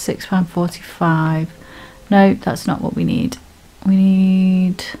pizza, £6.45. No, that's not what we need. We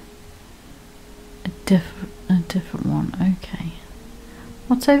need a different one. Okay.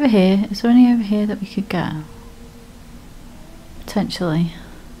 What's over here? Is there any over here that we could get? Potentially.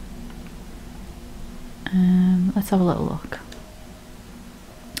 Let's have a little look.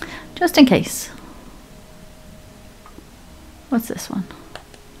 Just in case. What's this one?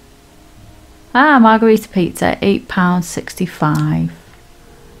 Ah, margarita pizza, £8.65.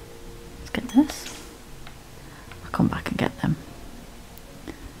 Let's get this. I'll come back and get them.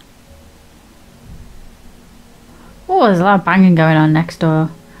 Oh, there's a lot of banging going on next door.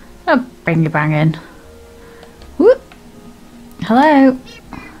 Oh, banging. Whoop. Hello.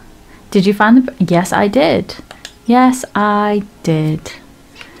 Did you find the... Yes, I did. Yes, I did.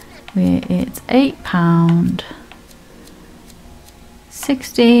 It's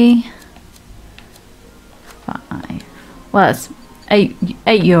 £8.65. Well, it's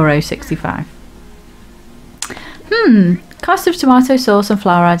 €8.65. Cost of tomato sauce and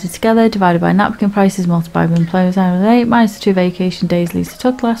flour added together, divided by napkin prices, multiplied by employment hours 8, minus the 2 vacation days Lisa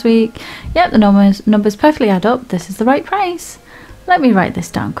took last week. Yep, the numbers perfectly add up. This is the right price. Let me write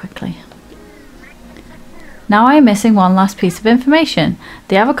this down quickly. Now I am missing one last piece of information.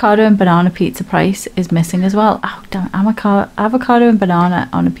 The avocado and banana pizza price is missing as well. Oh, damn it. Avocado and banana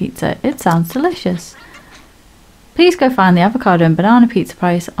on a pizza. It sounds delicious. Please go find the avocado and banana pizza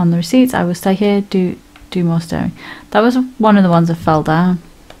price on the receipts. I will stay here. Do more stirring. That was one of the ones that fell down.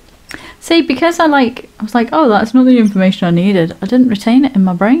 See, because I was like, oh, that's not the information I needed. I didn't retain it in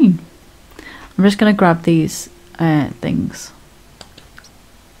my brain. I'm just going to grab these things.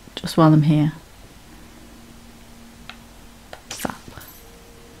 Just while I'm here. Stop.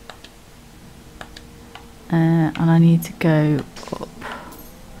 And I need to go up.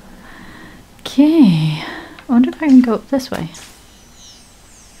 Okay. I wonder if I can go up this way.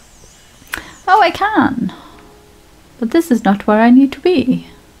 Oh, I can. But this is not where I need to be.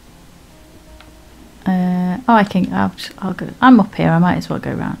 Oh, I can. I'll go. I'm up here. I might as well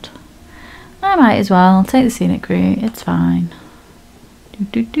go round. I might as well. I'll take the scenic route. It's fine.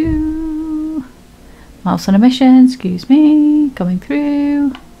 Mouse on a mission. Excuse me. Coming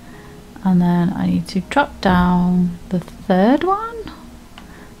through. And then I need to drop down the third one.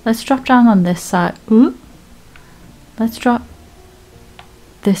 Let's drop down on this side. Ooh. Let's drop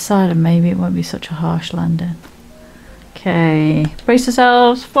this side and maybe it won't be such a harsh landing. Okay, brace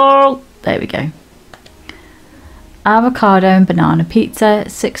yourselves, fall. There we go. Avocado and banana pizza,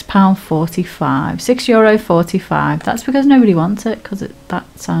 £6.45. €6.45. That's because nobody wants it, because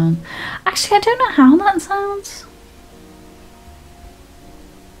that sounds... Actually, I don't know how that sounds.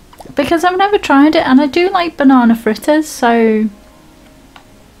 Because I've never tried it and I do like banana fritters, so...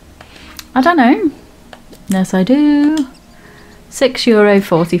 I don't know. Yes, I do.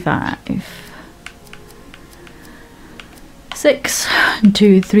 €6.45. 6,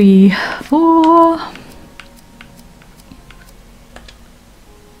 2, 3, 4.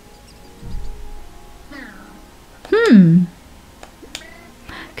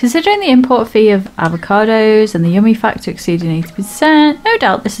 Considering the import fee of avocados and the yummy factor exceeding 80%, no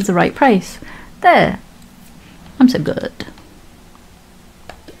doubt this is the right price. There. I'm so good.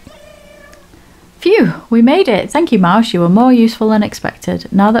 Phew, we made it. Thank you, Mouse. You were more useful than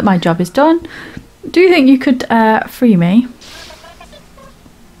expected. Now that my job is done, do you think you could free me?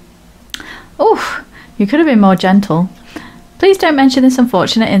 Oh, you could have been more gentle. Please don't mention this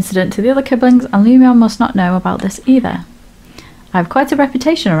unfortunate incident to the other Kibblins, and Lumion must not know about this either. I have quite a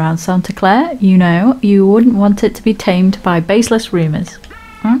reputation around Sainte-et-Claire. You know, you wouldn't want it to be tamed by baseless rumours.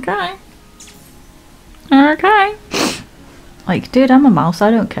 Okay. Okay. Like, dude, I'm a mouse.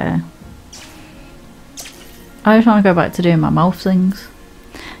 I don't care. I just want to go back to doing my mouth things.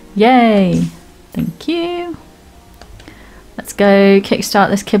 Yay! Thank you. Let's go kickstart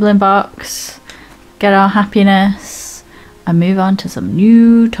this Kibblin box, get our happiness, and move on to some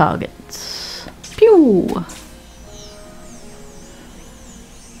new targets. Pew!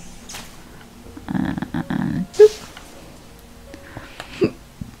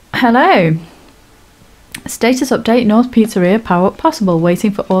 Hello. Status update: North Pizzeria power up possible. Waiting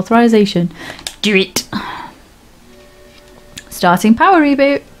for authorization. Do it. Starting power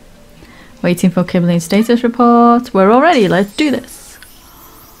reboot. Waiting for Kibblins status report. We're all ready. Let's do this.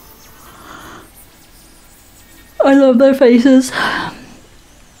 I love their faces.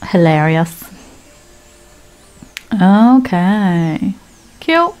 Hilarious. Okay.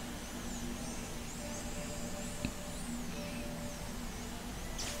 Cute.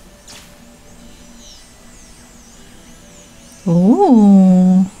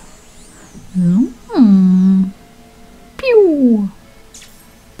 Ooh. Pew.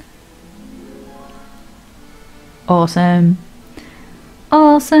 Awesome.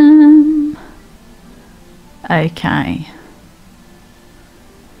 Awesome. Okay.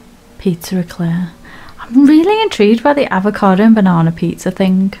 Pizzerias. I'm really intrigued by the avocado and banana pizza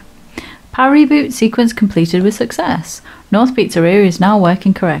thing. Power reboot sequence completed with success. North Pizzeria is now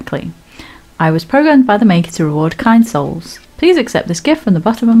working correctly. I was programmed by the maker to reward kind souls. Please accept this gift from the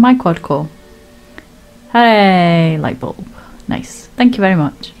bottom of my quad core. Hooray! Light bulb. Nice. Thank you very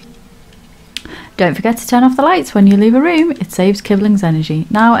much. Don't forget to turn off the lights when you leave a room. It saves Kibblins energy.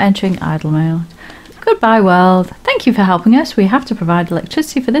 Now entering idle mode. Goodbye, world. Thank you for helping us. We have to provide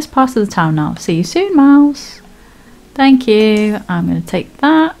electricity for this part of the town now. See you soon, mouse. Thank you. I'm going to take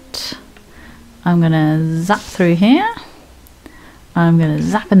that. I'm going to zap through here. I'm going to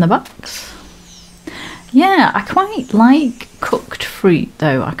zap in the box. Yeah, I quite like cooked fruit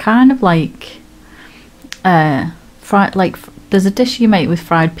though. I kind of like fried, like there's a dish you make with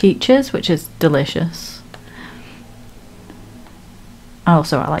fried peaches which is delicious.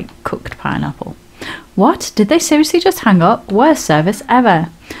 Also, I like cooked pineapple. What? Did they seriously just hang up? Worst service ever.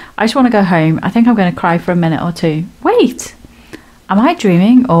 I just want to go home. I think I'm going to cry for a minute or two. Wait! Am I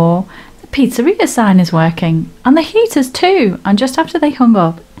dreaming? Or the pizzeria sign is working. And the heaters too. And just after they hung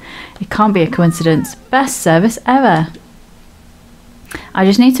up. It can't be a coincidence. Best service ever. I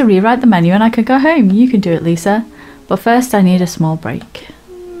just need to rewrite the menu and I could go home. You can do it, Lisa. But first I need a small break.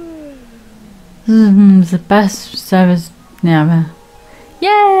 The best service ever.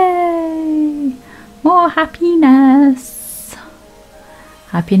 Yay! More happiness.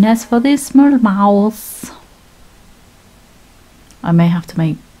 Happiness for this small mouse. I may have to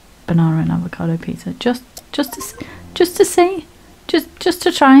make banana and avocado pizza just to see. Just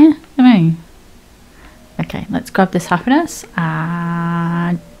to try it. I mean, okay, let's grab this happiness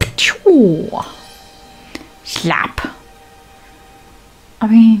and slap. I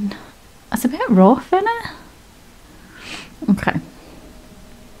mean, that's a bit rough, isn't it? Okay.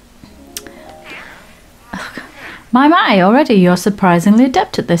 My, already you're surprisingly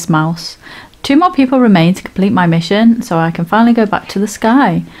adept at this, mouse. 2 more people remain to complete my mission, so I can finally go back to the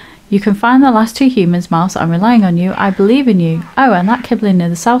sky. You can find the last 2 humans, mouse. I'm relying on you. I believe in you. Oh, and that Kibblin near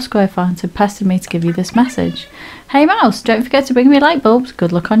the South Square fountain pestered me to give you this message. Hey, mouse, don't forget to bring me light bulbs.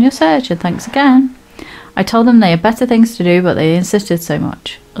 Good luck on your search, and thanks again. I told them they had better things to do, but they insisted so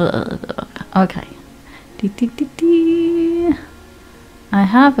much. Okay. I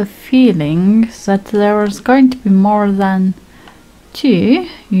have a feeling that there is going to be more than 2.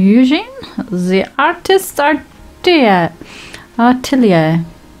 Eugene, the artist Atelier.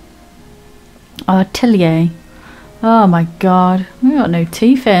 Oh my god, we got no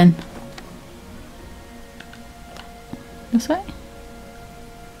teeth in. This way?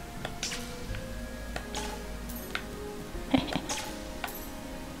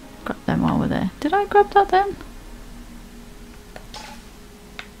 Grab them while we're there. Did I grab that then?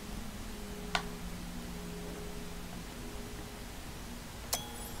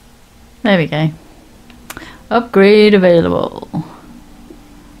 There we go. Upgrade available.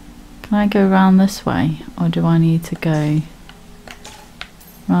 Can I go around this way, or do I need to go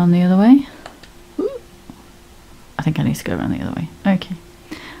around the other way? Ooh. I think I need to go around the other way. Okay.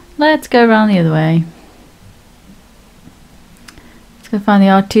 Let's go around the other way. Let's go find the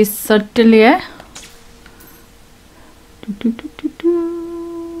artist's atelier.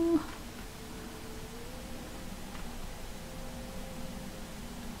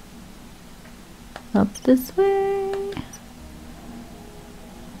 Up this way.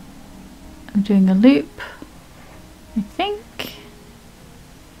 I'm doing a loop, I think.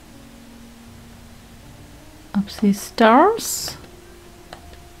 Up these stairs.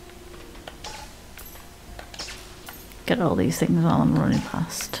 Get all these things while I'm running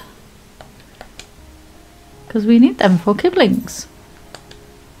past. Because we need them for Kibblins.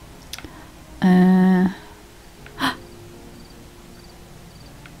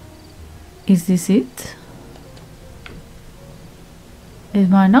 Is this it? It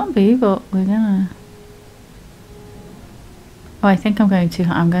might not be, but we're gonna... Oh, I think I'm going too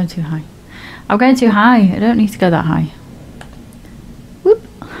high. I'm going too high. I'm going too high. I don't need to go that high. Whoop.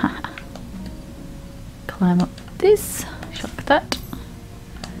 Climb up this. Shock that.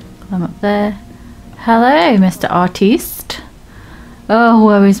 I'm up there. Hello, Mr. Artiste. Oh,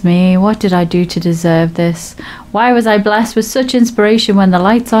 woe is me. What did I do to deserve this? Why was I blessed with such inspiration when the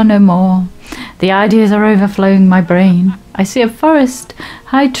lights are no more? The ideas are overflowing my brain. I see a forest,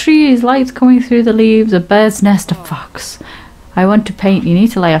 high trees, lights coming through the leaves, a bird's nest, a fox. I want to paint. You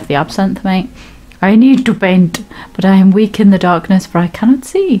need to lay off the absinthe, mate. I need to paint, but I am weak in the darkness, for I cannot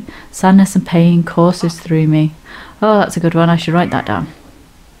see. Sadness and pain courses through me. Oh, that's a good one. I should write that down.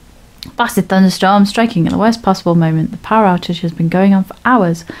 Blasted thunderstorm striking at the worst possible moment. The power outage has been going on for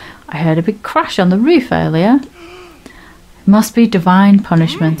hours. I heard a big crash on the roof earlier. It must be divine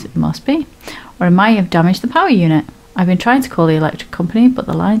punishment. It must be. Or it might have damaged the power unit. I've been trying to call the electric company, but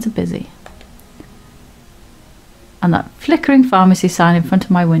the lines are busy. And that flickering pharmacy sign in front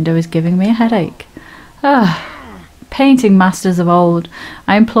of my window is giving me a headache. Ah, painting masters of old,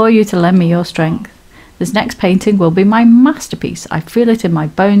 I implore you to lend me your strength. This next painting will be my masterpiece. I feel it in my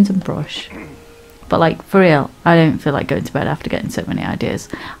bones and brush. But like, for real, I don't feel like going to bed after getting so many ideas.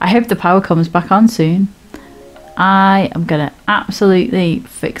 I hope the power comes back on soon. I am going to absolutely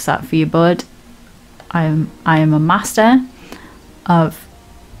fix that for you, bud. I am a master of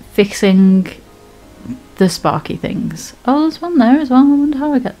fixing the sparky things. Oh, there's one there as well. I wonder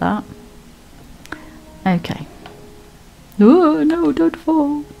how I get that. Okay. Oh, no, don't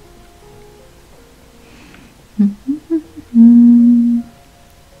fall.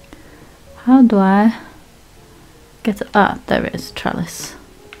 How do I get it? Ah, there it is. Trellis.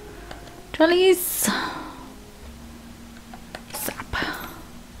 Trellis. Zap.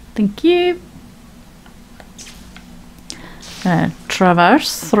 Thank you.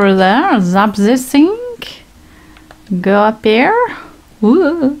 Traverse through there. Zap this thing. Go up here.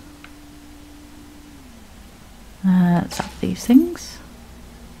 Ooh. Zap these things.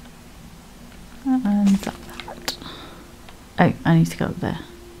 And zap that. Oh, I need to go up there.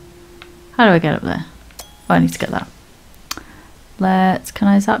 How do I get up there? Oh, I need to get that. Can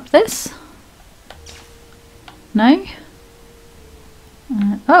I zap this? No?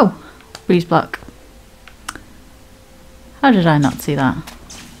 Oh! Breeze block. How did I not see that?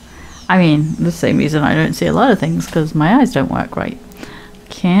 I mean, the same reason I don't see a lot of things, because my eyes don't work right.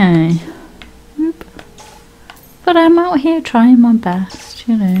 Okay. Oop. But I'm out here trying my best,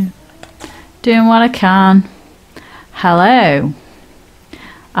 you know. Doing what I can. Hello.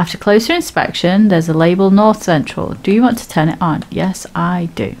 After closer inspection, there's a label North Central. Do you want to turn it on? Yes, I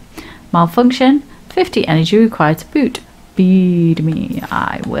do. Malfunction. 50 energy required to boot. Feed me.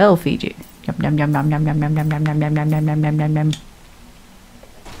 I will feed you. Yum, yum, yum, yum, yum, yum, yum, yum, yum, yum, yum, yum, yum, yum, yum, yum.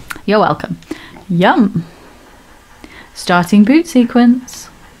 You're welcome. Yum. Starting boot sequence.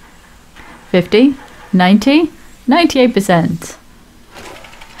 50, 90, 98%.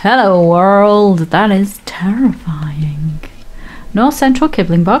 Hello world. That is terrifying. North Central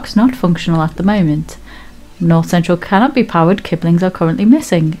Kibbling box not functional at the moment. North Central cannot be powered. Kibblins are currently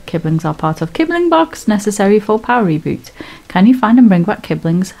missing. Kibblins are part of Kibbling box necessary for power reboot. Can you find and bring back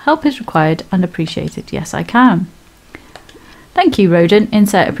Kibblins? Help is required and appreciated. Yes, I can. Thank you, Rodent.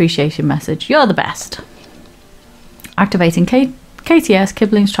 Insert appreciation message. You're the best. Activating KTS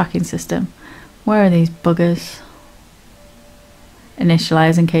Kibblins tracking system. Where are these buggers?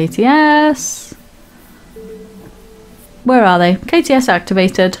 Initializing KTS. Where are they? KTS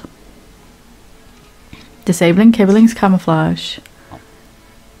activated. Disabling Kibblins camouflage.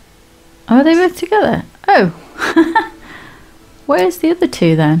 Oh, are they both together? Oh. Where's the other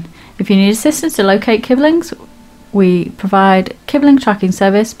two then? If you need assistance to locate Kibblins, we provide Kibbling tracking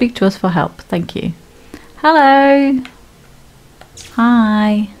service. Speak to us for help. Thank you. Hello.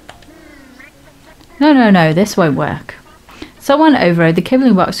 Hi. No, this won't work. Someone overrode the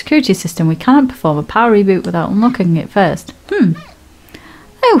Kibbling box security system. We cannot perform a power reboot without unlocking it first.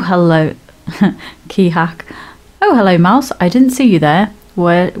 Oh, hello. Key hack. Oh, hello, mouse. I didn't see you there.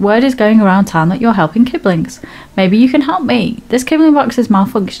 Word is going around town that you're helping Kibblins. Maybe you can help me. This Kibbling box is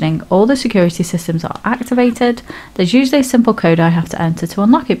malfunctioning. All the security systems are activated. There's usually a simple code I have to enter to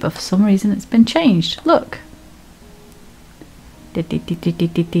unlock it, but for some reason it's been changed. Look.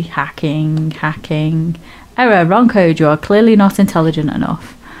 Hacking. Error, wrong code. You are clearly not intelligent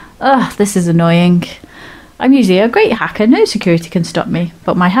enough. Ugh, this is annoying. I'm usually a great hacker. No security can stop me.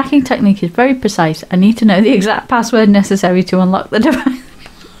 But my hacking technique is very precise. I need to know the exact password necessary to unlock the device.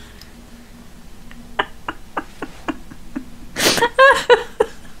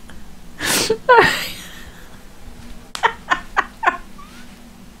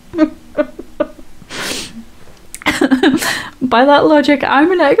 By that logic,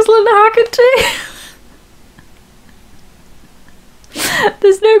 I'm an excellent hacker too.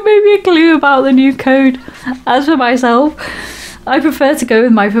 There's no maybe a clue about the new code. As for myself, I prefer to go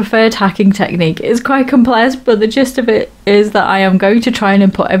with my preferred hacking technique. It's quite complex, but the gist of it is that I am going to try and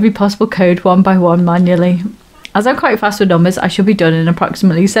input every possible code one by one manually. As I'm quite fast with numbers, I should be done in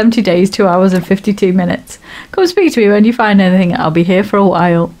approximately 70 days, 2 hours and 52 minutes. Come speak to me when you find anything. I'll be here for a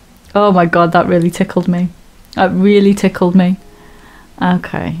while. Oh my god, that really tickled me. That really tickled me.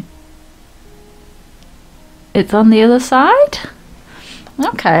 Okay. It's on the other side?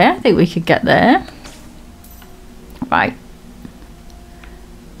 Okay, I think we could get there. Right.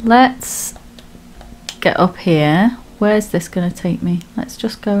 Let's get up here. Where's this going to take me? Let's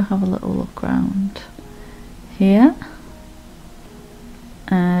just go have a little look around. Here.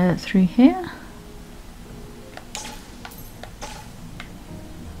 Through here.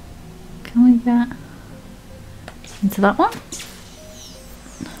 Can we get into that one?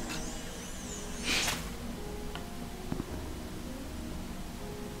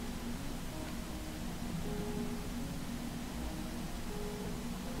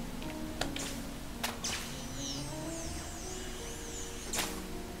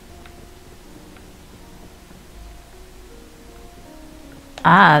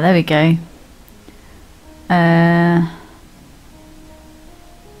 Ah, there we go.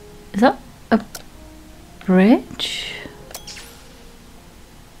 Is that a bridge?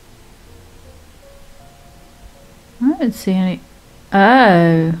 I don't see any.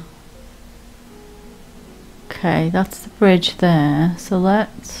 Oh. Okay, that's the bridge there. So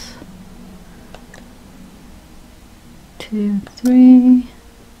let's 2, 3.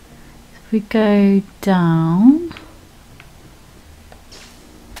 If we go down.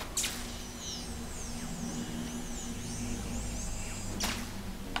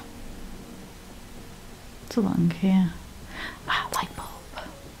 Along here. Ah, light bulb.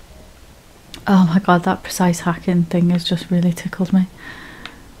 Oh my god, that precise hacking thing has just really tickled me.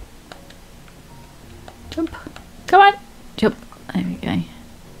 Jump. Come on. Jump. There we go.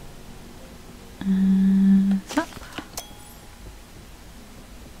 Up.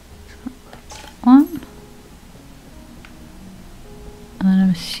 One. And then I'm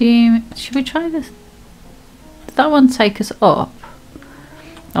assuming, should we try this? Did that one take us up?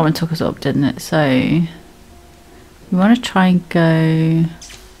 That one took us up, didn't it? So we want to try and go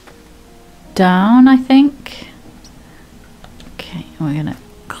down, I think. Okay, we're going to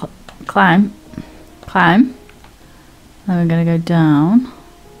climb. Then we're going to go down.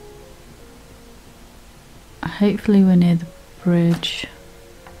 Hopefully we're near the bridge.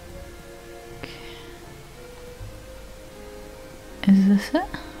 Okay. Is this it?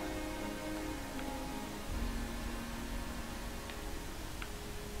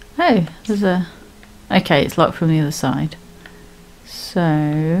 Oh, there's a... Okay, it's locked from the other side. So,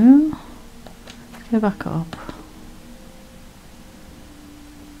 let's go back up.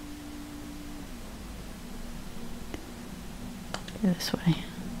 Go this way.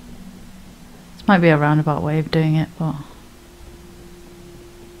 This might be a roundabout way of doing it, but...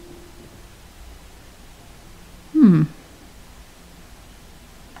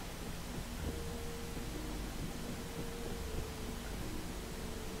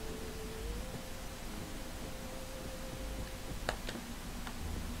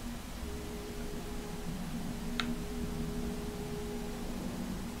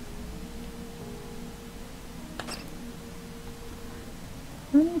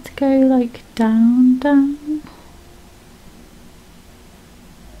 I need to go like down.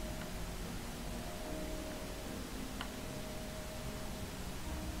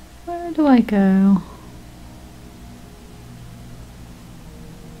 Where do I go?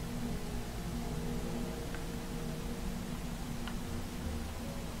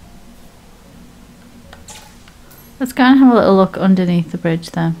 Let's go and have a little look underneath the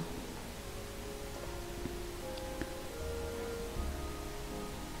bridge then.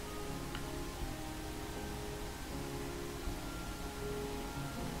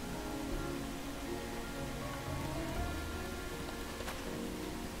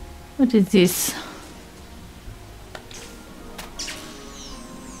 What is this?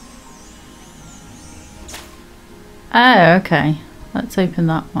 Oh, okay. Let's open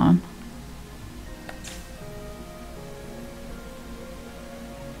that one.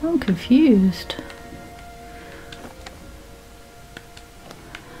 I'm confused.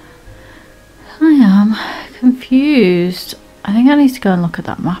 I am confused. I think I need to go and look at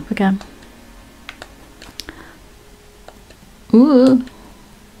that map again. Ooh.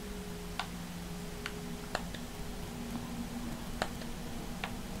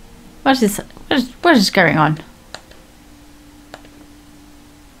 What is going on?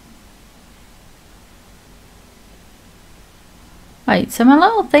 Right, so my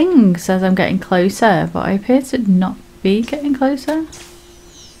little thing says I'm getting closer, but I appear to not be getting closer?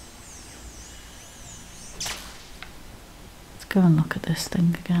 Let's go and look at this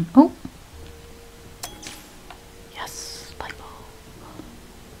thing again. Oh! Yes, playful.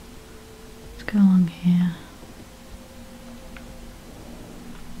 Let's go along here.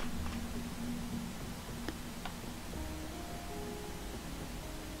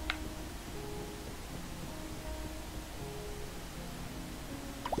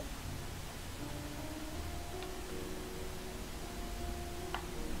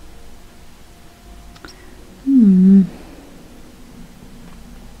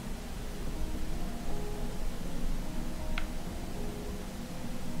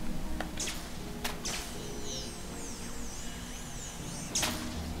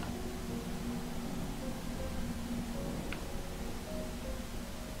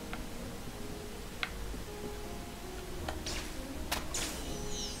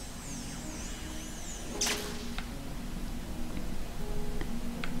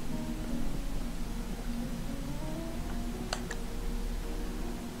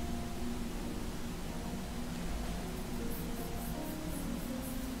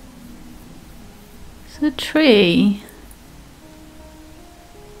 The tree,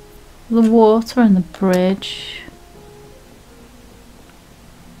 the water and the bridge.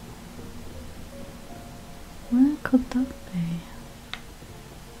 Where could that be?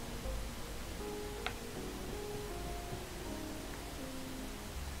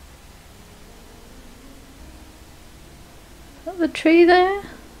 Is that the tree there?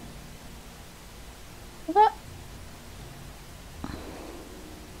 What?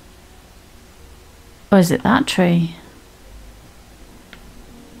 Or is it that tree?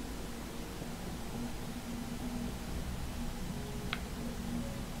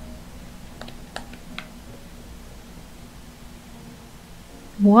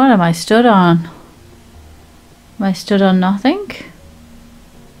 What am I stood on? Am I stood on nothing?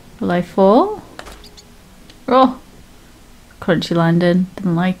 Will I fall? Oh! Crunchy landing.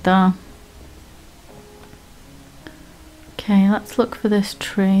 Didn't like that. Okay, let's look for this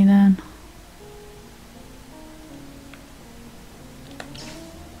tree then.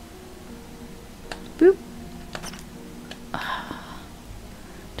 Boop.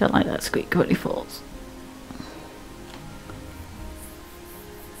 Don't like that squeak when he falls.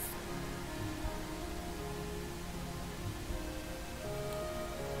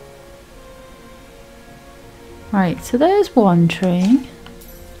 Right, so there's one tree.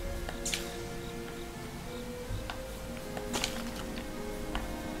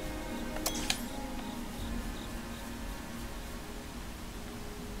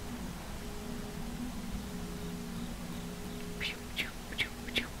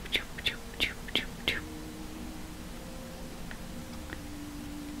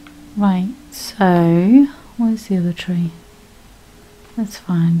 Right, so where's the other tree? Let's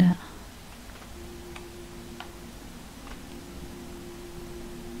find it.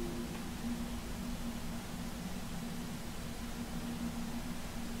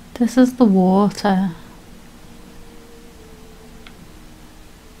 This is the water.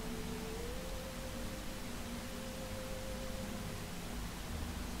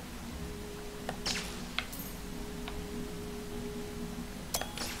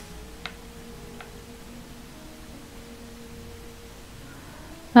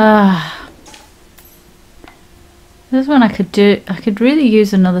 This one I could really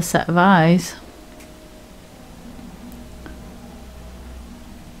use another set of eyes.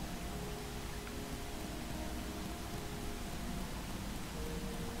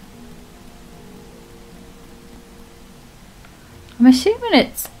 I'm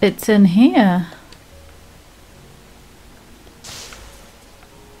assuming it's in here.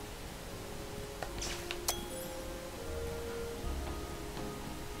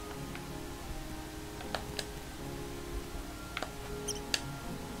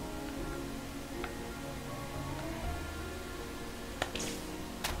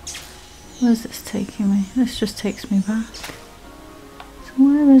 Where's this taking me? This just takes me back. So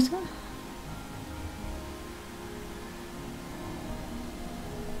where is it?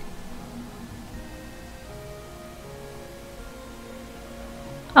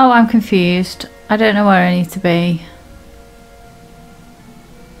 Oh, I'm confused. I don't know where I need to be.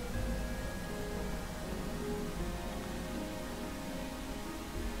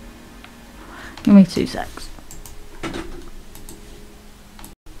 Give me 2 secs.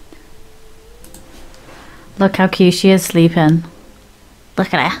 Look how cute she is sleeping.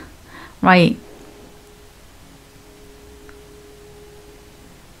 Look at her. Right.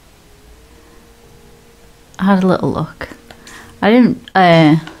 I had a little look. I didn't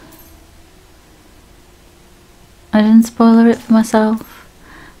I didn't spoiler it for myself,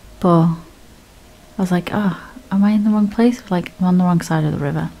 but I was like, oh, am I in the wrong place? Like, I'm on the wrong side of the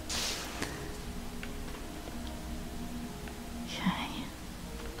river. Okay.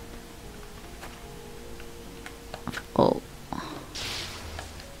 Oh.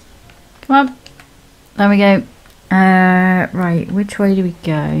 Come on. There we go. Right, which way do we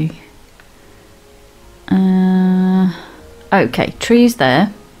go? Okay, tree's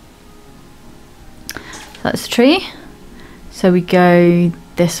there. That's a tree. So we go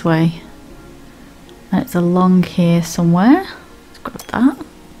this way. And it's along here somewhere. Let's grab that.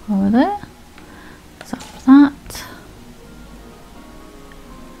 Over there. Zap that.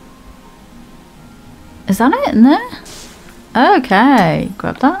 Is that it in there? Okay,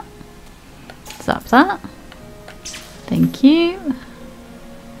 grab that. Zap that. Thank you.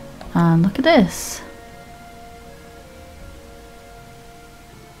 And look at this.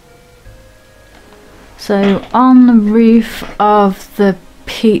 So on the roof of the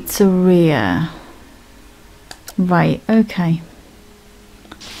pizzeria. Right, okay.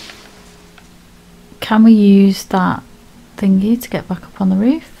 Can we use that thingy to get back up on the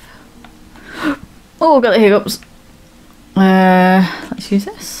roof? Oh, I've got the hiccups. Let's use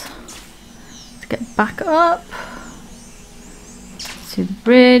this to get back up to the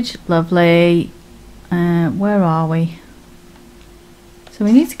bridge. Lovely. Where are we? So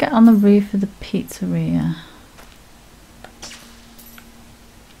we need to get on the roof of the pizzeria.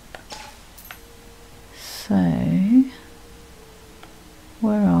 So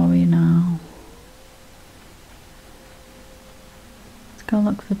where are we now? Let's go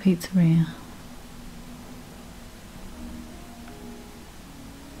look for the pizzeria.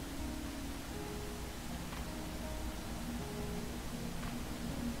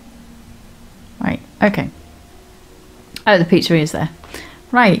 Right, okay. Oh, the pizzeria's there.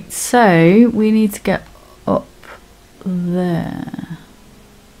 Right, so we need to get up there.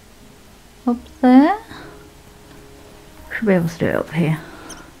 Up there? Should be able to do it up here.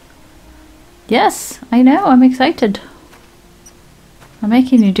 Yes, I know, I'm excited. I'm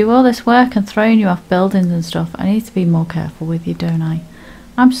making you do all this work and throwing you off buildings and stuff. I need to be more careful with you, don't I?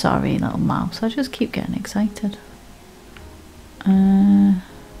 I'm sorry, little mouse. I just keep getting excited. Can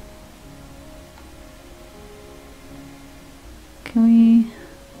we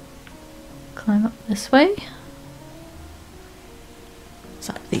climb up this way?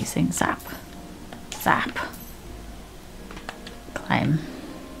 Zap these things, zap. Zap. Climb.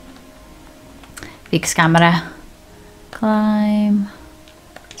 Big scammerer. Climb.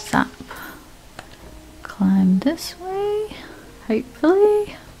 Zap. Climb this way,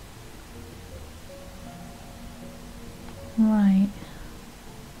 hopefully. Right.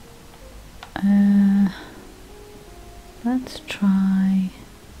 Let's try.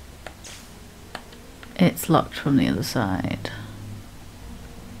 It's locked from the other side.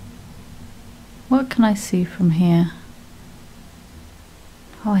 What can I see from here?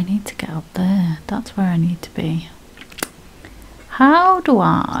 Oh, I need to get up there. That's where I need to be. How do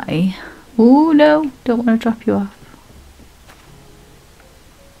I... Oh no, don't want to drop you off.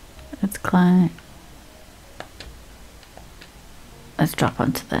 Let's climb. Let's drop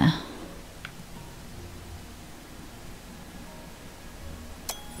onto there.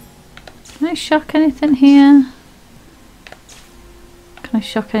 Can I shock anything here? Can I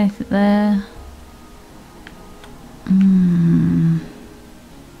shock anything there?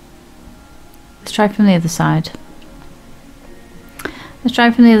 Let's try from the other side. Let's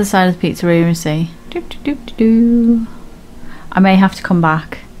try from the other side of the pizzeria and see. I may have to come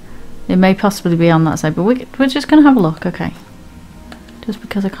back. It may possibly be on that side, but we're just going to have a look, okay? Just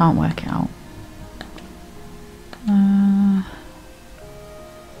because I can't work it out. Let's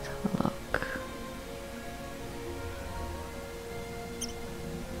have a look.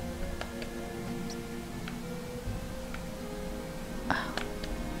 Oh.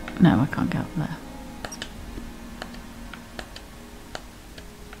 No, I can't get up there.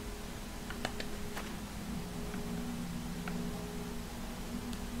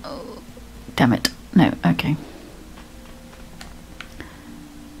 Damn it. No, okay.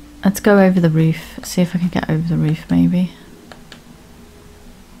 Let's go over the roof. See if I can get over the roof maybe.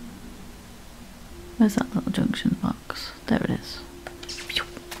 Where's that little junction box? There it is.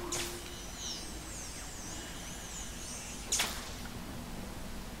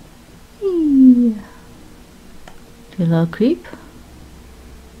 Do a little creep.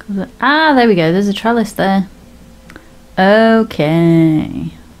 Ah, there we go. There's a trellis there.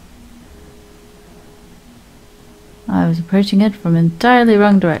 Okay. I was approaching it from an entirely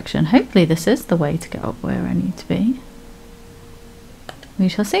wrong direction. Hopefully this is the way to get up where I need to be. We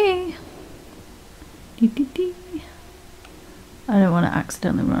shall see. Dee, dee, dee. I don't want to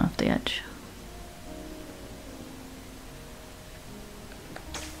accidentally run off the edge.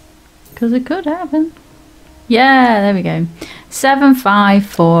 Because it could happen. Yeah, there we go.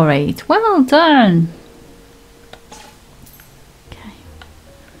 7548. Well done. Okay.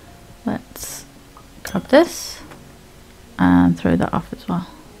 Let's grab this and throw that off as well.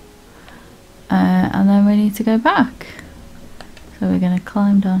 And then we need to go back. So we're going to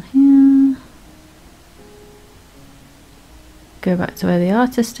climb down here. Go back to where the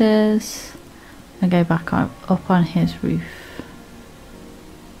artist is. And go back up on his roof.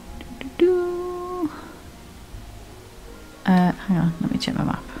 Hang on, let me check my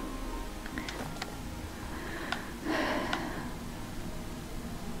map.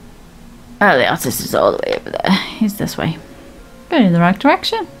 Oh, the artist is all the way over there. He's this way. Going in the right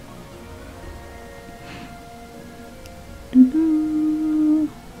direction. He's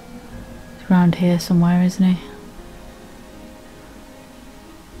around here somewhere, isn't he?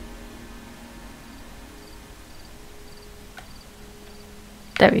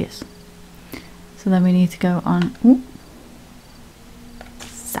 There he is. So then we need to go on. Ooh,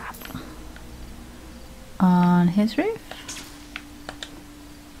 zap. On his roof.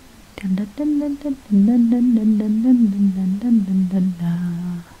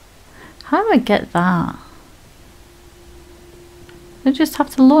 How do I get that? I just have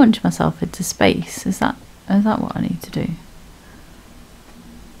to launch myself into space. Is that what I need to do?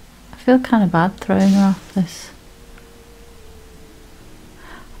 I feel kind of bad throwing her off this.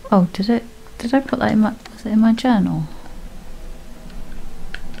 Oh, did I put that in my, was it in my journal?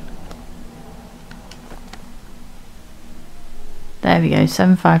 There we go,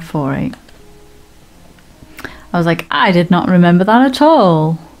 7548. I was like, I did not remember that at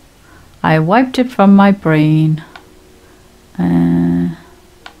all. I wiped it from my brain.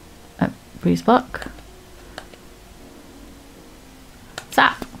 Breeze block.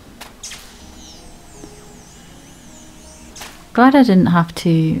 Zap. Glad I didn't have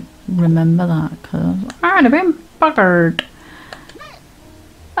to remember that because I'd have been buggered.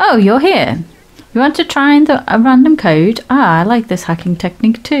 Oh, you're here. You want to try a random code? Ah, I like this hacking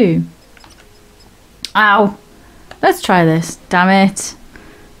technique too. Ow. Let's try this. Damn it.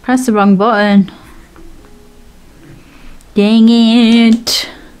 Press the wrong button. Dang it.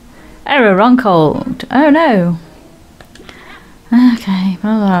 Error, wrong code. Oh no. Okay.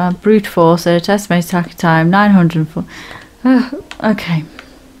 Brute force it. Estimated hacking time 904. Okay.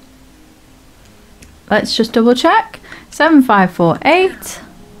 Let's just double check. 7548.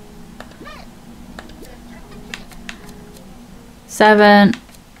 7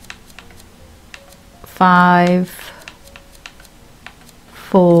 5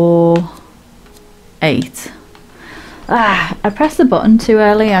 4 8. I pressed the button too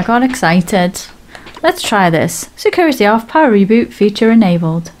early. I got excited. Let's try this. Security off, power reboot feature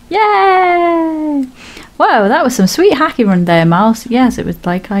enabled. Yay! Whoa, that was some sweet hacky run there, Mouse. Yes, it was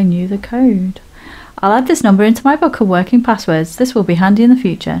like I knew the code. I'll add this number into my book of working passwords. This will be handy in the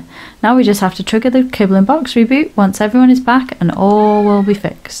future. Now we just have to trigger the Kibblin box reboot once everyone is back and all will be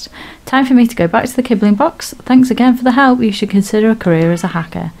fixed. Time for me to go back to the Kibblin box. Thanks again for the help. You should consider a career as a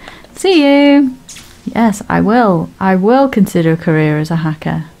hacker. See you! Yes, I will. I will consider a career as a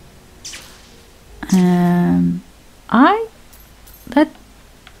hacker.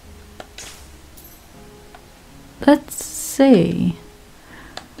 Let's see.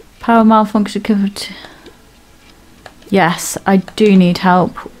 Power malfunction covered. Yes, I do need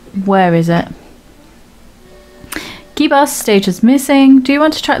help. Where is it? Key boss stage is missing. Do you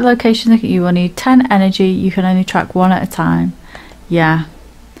want to track the location? You will need 10 energy. You can only track one at a time. Yeah.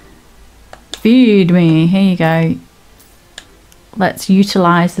 Feed me. Here you go. Let's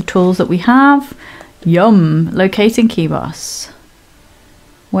utilize the tools that we have. Yum. Locating key boss.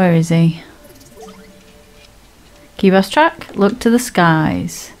 Where is he? Key boss track. Look to the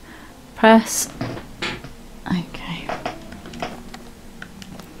skies. Press. Okay.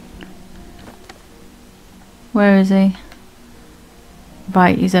 Where is he?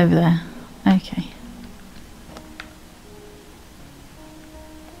 Right, he's over there. Okay.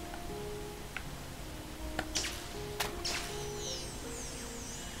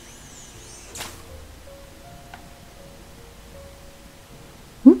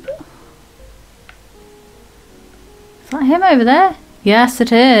 Whoop. Is that him over there? Yes,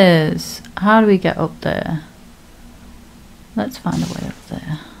 it is. How do we get up there? Let's find a way up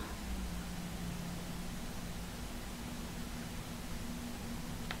there.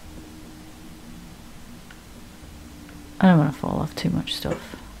 I don't want to fall off too much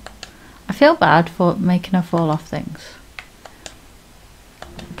stuff. I feel bad for making her fall off things.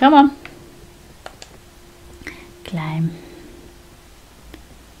 Come on. Climb.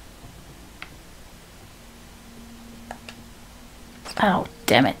 Oh,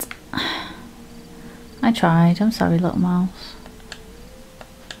 damn it. I tried. I'm sorry, little mouse.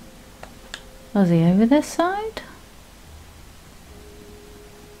 Was he over this side?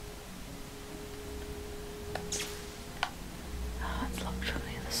 Oh, it's locked from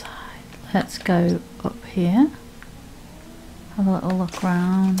the other side. Let's go up here. Have a little look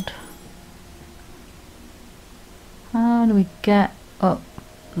around. How do we get up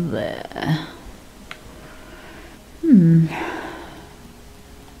there?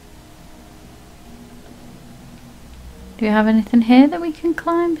 Do we have anything here that we can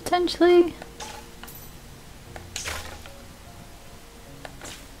climb potentially?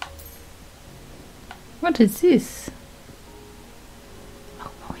 What is this?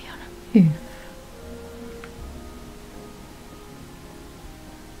 Oh, are we on a roof?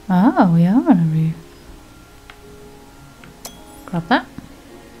 Oh, we are on a roof. Grab that.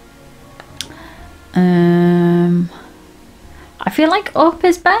 I feel like up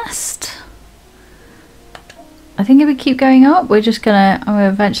is best. I think if we keep going up, I'm gonna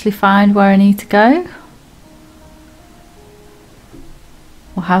eventually find where I need to go.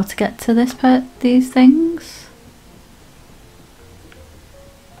 Or how to get to these things.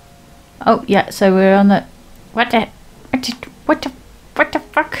 Oh yeah, so we're on the what the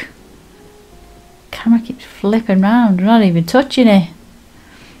fuck? Camera keeps flipping round. I'm not even touching it.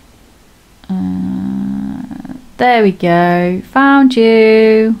 There we go. Found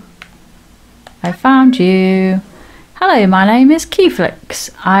you. I found you. Hello, my name is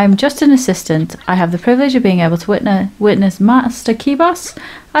Keyflix. I'm just an assistant. I have the privilege of being able to witness Master Keyboss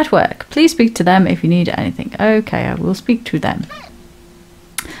at work. Please speak to them if you need anything. Okay, I will speak to them.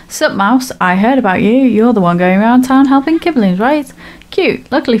 Sup, Mouse? I heard about you. You're the one going around town helping Kibblins, right?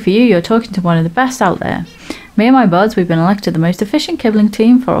 Cute. Luckily for you, you're talking to one of the best out there. Me and my buds, we've been elected the most efficient Kibbling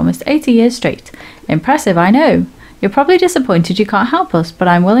team for almost 80 years straight. Impressive, I know. You're probably disappointed you can't help us, but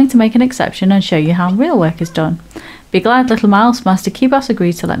I'm willing to make an exception and show you how real work is done. Be glad, little mouse. Master Keyboss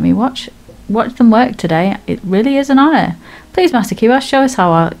agreed to let me watch them work today. It really is an honour. Please, Master Keyboss, show us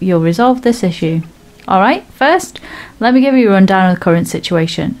how you'll resolve this issue. Alright, first, let me give you a rundown of the current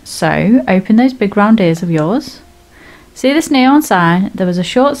situation. So, open those big round ears of yours. See this neon sign? There was a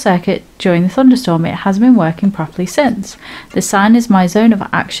short circuit during the thunderstorm. It hasn't been working properly since. This sign is my zone of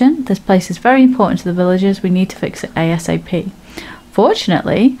action. This place is very important to the villagers. We need to fix it ASAP.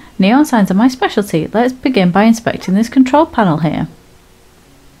 Fortunately, neon signs are my specialty. Let's begin by inspecting this control panel here.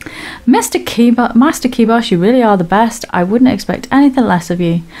 Master Keyboss, you really are the best. I wouldn't expect anything less of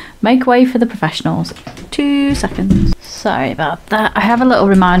you. Make way for the professionals. 2 seconds. Sorry about that. I have a little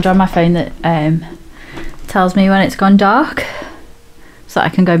reminder on my phone that tells me when it's gone dark, so that I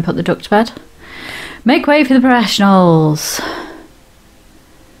can go and put the duck to bed. Make way for the professionals.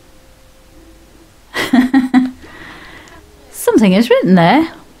 Something is written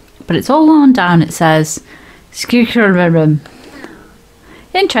there, but it's all on down. It says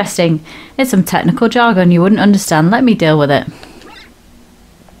interesting. It's some technical jargon you wouldn't understand. Let me deal with it.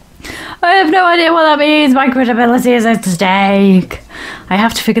 I have no idea what that means. My credibility is at stake. I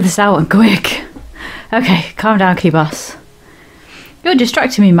have to figure this out and quick. Okay, calm down, Keyboss. You're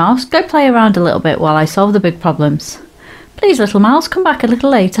distracting me, Mouse. Go play around a little bit while I solve the big problems. Please, little mouse, come back a bit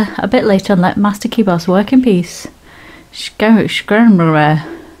later, and let Master Keyboss work in peace.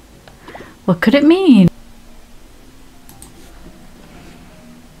 What could it mean?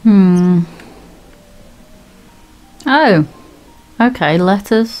 Oh, okay,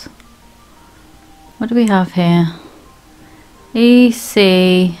 letters. What do we have here?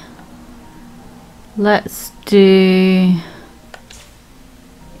 EC. Let's do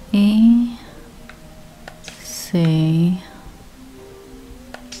E C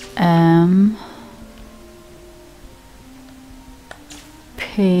M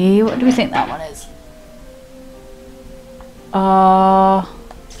P. What do we think that one is? R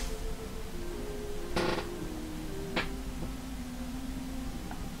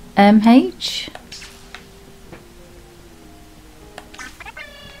M H.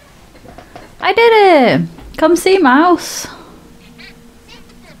 I did it! Come see, Mouse.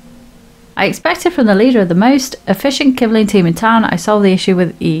 I expected from the leader of the most efficient Kibbling team in town. I solved the issue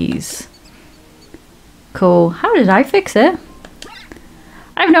with ease. Cool. How did I fix it?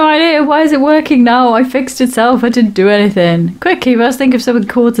 I have no idea. Why is it working now? I fixed itself. I didn't do anything. Quick, Keyboss, think of something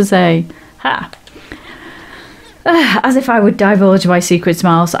cool to say. Ha! As if I would divulge my secrets,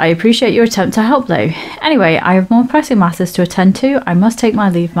 Mouse. I appreciate your attempt to help, though. Anyway, I have more pressing matters to attend to. I must take my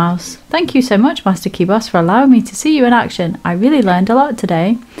leave, Mouse. Thank you so much, Master Keyboss, for allowing me to see you in action. I really learned a lot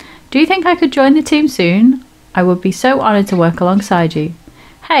today. Do you think I could join the team soon? I would be so honoured to work alongside you.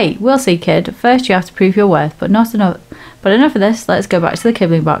 Hey, we'll see, kid. First, you have to prove your worth, but But enough of this, let's go back to the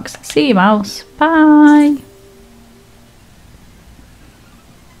Kibbling box. See you, mouse. Bye.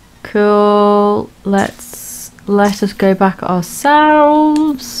 Cool. Let us go back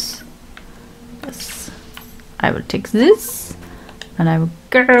ourselves. Yes. I will take this and I will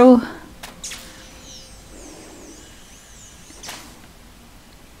go.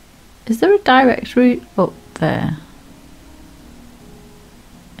 Is there a direct route up there?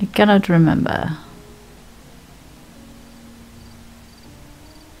 I cannot remember.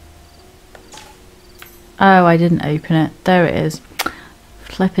 Oh, I didn't open it. There it is.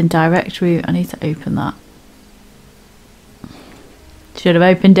 Flipping direct route. I need to open that. Should have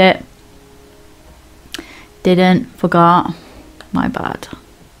opened it. Didn't. Forgot. My bad.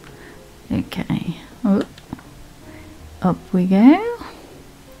 Okay. Oh. Up we go.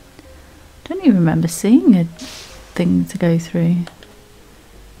 Don't even remember seeing a thing to go through.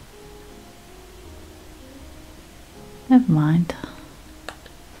 Never mind.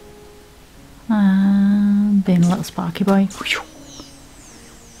 Being a little sparky boy.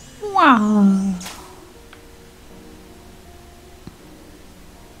 Wow.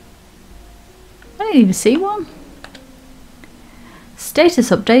 I didn't even see one. Status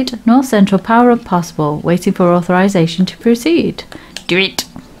update. North Central power up possible. Waiting for authorization to proceed. Do it.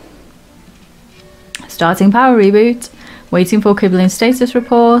 Starting power reboot. Waiting for Kibblins status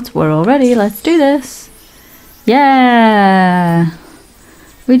report. We're all ready. Let's do this. Yeah.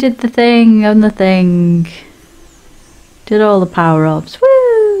 We did the thing on the thing. Did all the power ups.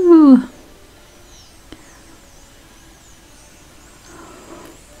 Woo!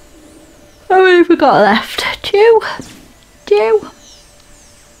 How many have we got left? Two.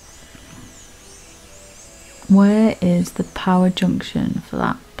 Where is the power junction for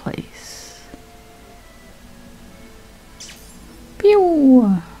that place?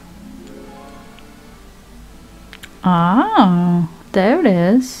 Pew! Ah, there it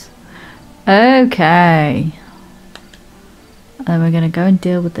is. Okay. And then we're going to go and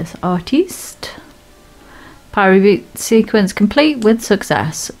deal with this artiste. Power reboot sequence complete with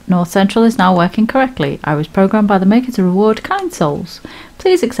success. North Central is now working correctly. I was programmed by the maker to reward kind souls.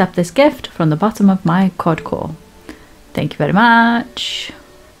 Please accept this gift from the bottom of my quad core. Thank you very much.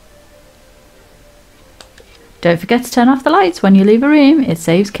 Don't forget to turn off the lights when you leave a room. It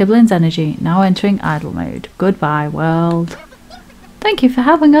saves Kibblins energy. Now entering idle mode. Goodbye, world. Thank you for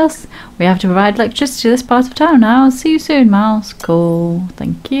helping us. We have to provide electricity to this part of town now. See you soon, mouse. Cool.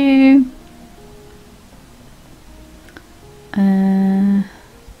 Thank you.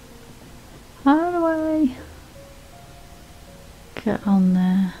 How do I get on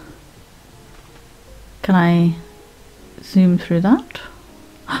there? Can I zoom through that?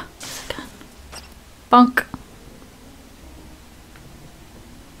 Yes, I can. Bonk.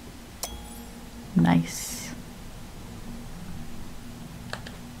 Nice.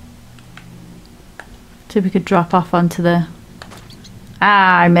 So we could drop off onto the...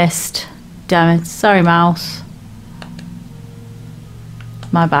 Ah, I missed. Damn it. Sorry, mouse.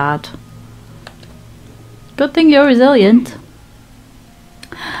 My bad. Good thing you're resilient.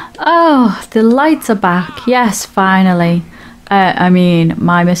 Oh, the lights are back. Yes, finally. I mean,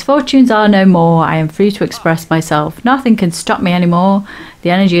 my misfortunes are no more. I am free to express myself. Nothing can stop me anymore. The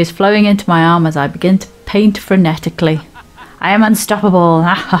energy is flowing into my arm as I begin to paint frenetically. I am unstoppable.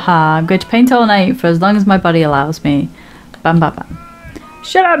 Ha ha ha. I'm going to paint all night for as long as my body allows me. Bam bam bam.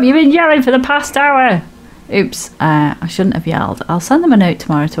 Shut up, you've been yelling for the past hour. Oops, I shouldn't have yelled. I'll send them a note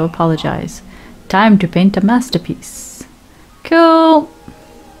tomorrow to apologise. Time to paint a masterpiece. Cool.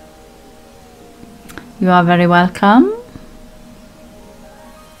 You are very welcome.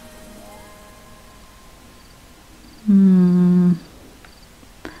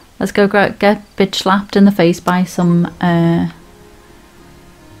 Let's go get bitch slapped in the face by some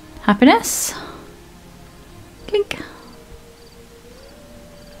happiness. Clink.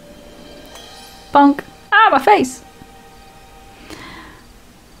 Bonk. Ah, my face.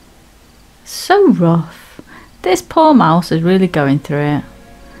 So rough. This poor mouse is really going through it.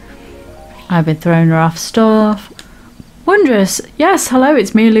 I've been throwing her off stuff. Wondrous. Yes, hello,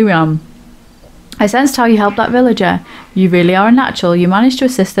 it's me, Lumion. I sensed how you helped that villager. You really are a natural. You managed to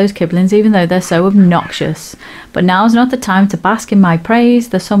assist those Kibblins even though they're so obnoxious. But now's not the time to bask in my praise.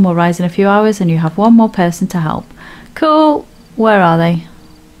 The sun will rise in a few hours and you have one more person to help. Cool. Where are they?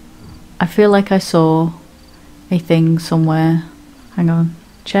 I feel like I saw a thing somewhere. Hang on.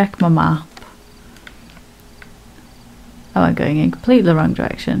 Check my map. Oh, I'm going in completely the wrong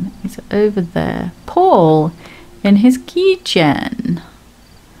direction. He's over there. Paul! In his kitchen.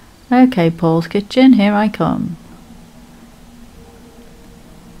 Okay, Paul's kitchen. Here I come.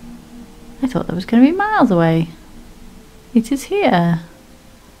 I thought that was going to be miles away. It is here.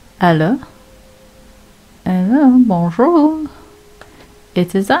 Hello. Hello, bonjour.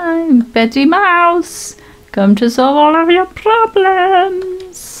 It is I, Betty Mouse. Come to solve all of your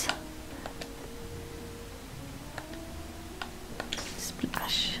problems.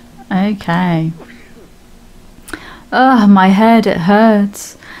 Splash. Okay. Oh, my head, it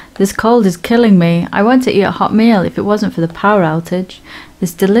hurts. This cold is killing me. I want to eat a hot meal if it wasn't for the power outage.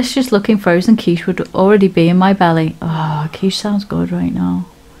 This delicious looking frozen quiche would already be in my belly. Oh, quiche sounds good right now.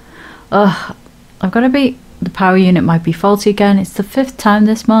 Ugh, I've got to be... The power unit might be faulty again. It's the 5th time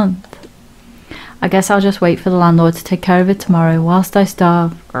this month. I guess I'll just wait for the landlord to take care of it tomorrow whilst I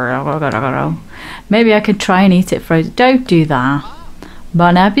starve. Maybe I could try and eat it frozen. Don't do that.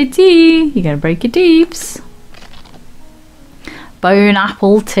 Bon appetit. You're going to break your teeth. Bone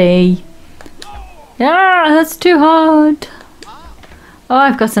apple tea. Yeah, that's too hard. Oh,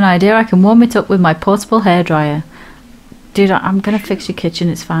 I've got an idea. I can warm it up with my portable hairdryer. Dude, I'm going to fix your kitchen.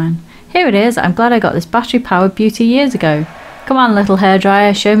 It's fine. Here it is. I'm glad I got this battery-powered beauty years ago. Come on, little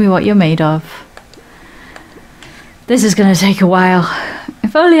hairdryer. Show me what you're made of. This is going to take a while.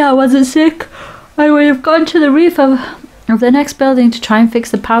 If only I wasn't sick, I would have gone to the roof of the next building to try and fix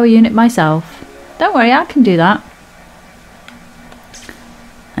the power unit myself. Don't worry, I can do that.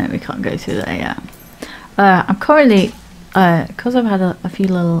 We can't go through there yet. I'm currently, because I've had a few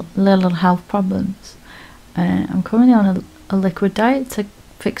little health problems, I'm currently on a liquid diet to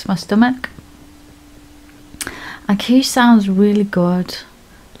fix my stomach. And quiche sounds really good.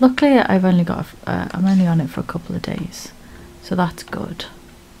 Luckily, I'm only on it for a couple of days, so that's good.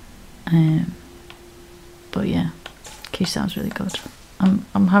 But yeah, quiche sounds really good.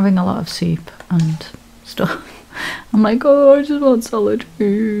 I'm having a lot of soup and stuff. I'm like, oh, I just want solid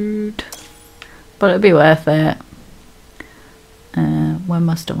food. But it'll be worth it when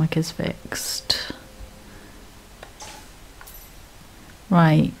my stomach is fixed.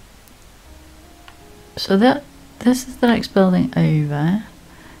 Right. So this is the next building over.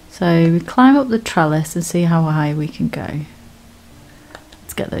 So we climb up the trellis and see how high we can go.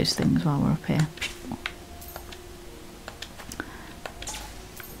 Let's get those things while we're up here.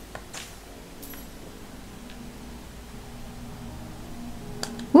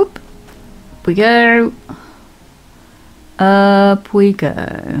 Whoop. Up we go. Up we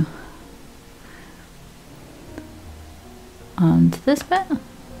go. And this bit.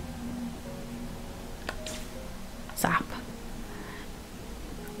 Zap.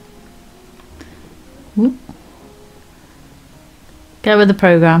 Whoop. Go with the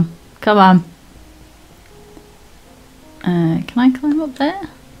program. Come on. Can I climb up there?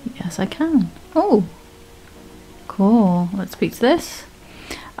 Yes, I can. Oh. Cool. Let's speak to this.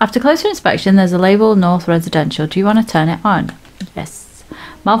 After closer inspection, there's a label North Residential. Do you want to turn it on? Yes.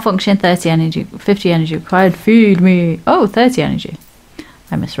 Malfunction, 30 energy, 50 energy required. Feed me. Oh, 30 energy.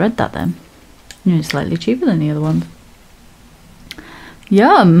 I misread that then. It's slightly cheaper than the other one.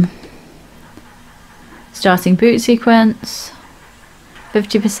 Yum. Starting boot sequence.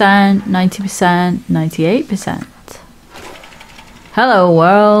 50%, 90%, 98%. Hello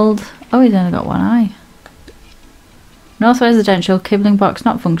world. Oh, he's only got one eye. North Residential, Kibbling box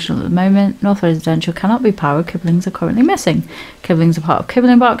not functional at the moment. North Residential cannot be powered. Kibblins are currently missing. Kibblins are part of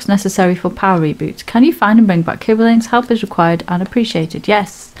Kibbling box, necessary for power reboots. Can you find and bring back Kibblins? Help is required and appreciated.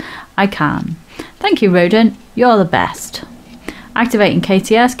 Yes, I can. Thank you, Rodent. You're the best. Activating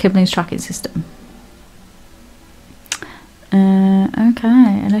KTS, Kibblins tracking system.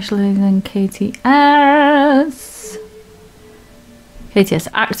 Okay, initializing KTS. KTS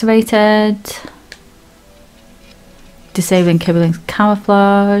activated. Disabling Kibbling's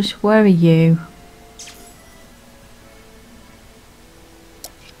camouflage. Where are you?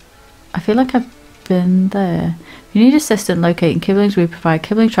 I feel like I've been there. If you need assistance locating Kibblings, we provide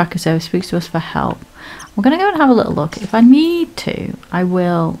Kibbling tracker service. Speaks to us for help. I'm going to go and have a little look. If I need to, I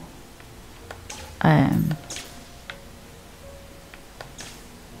will.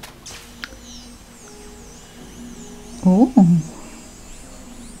 Oh.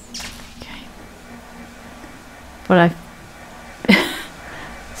 Okay. But I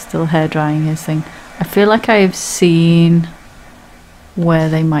still hair drying his thing. I feel like I've seen where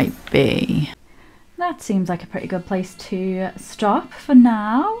they might be. That seems like a pretty good place to stop for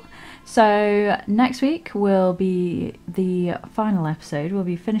now. So next week will be the final episode. We'll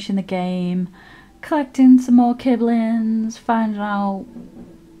be finishing the game, collecting some more Kibblins, finding out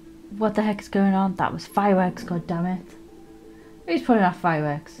what the heck is going on. That was fireworks, god damn it. Who's putting off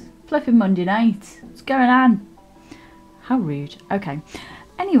fireworks? Flipping Monday night. What's going on? How rude. Okay.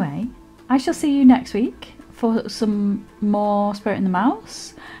 Anyway, I shall see you next week for some more Spirit in the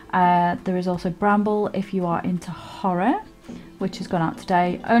Mouse. There is also Bramble if you are into horror, which has gone out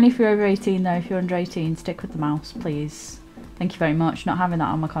today. Only if you're over 18 though. If you're under 18, stick with the mouse, please. Thank you very much, not having that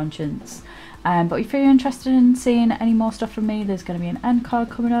on my conscience. But if you're interested in seeing any more stuff from me, there's going to be an end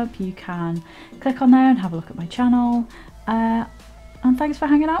card coming up. You can click on there and have a look at my channel. And thanks for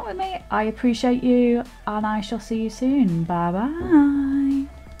hanging out with me. I appreciate you, and I shall see you soon. Bye bye.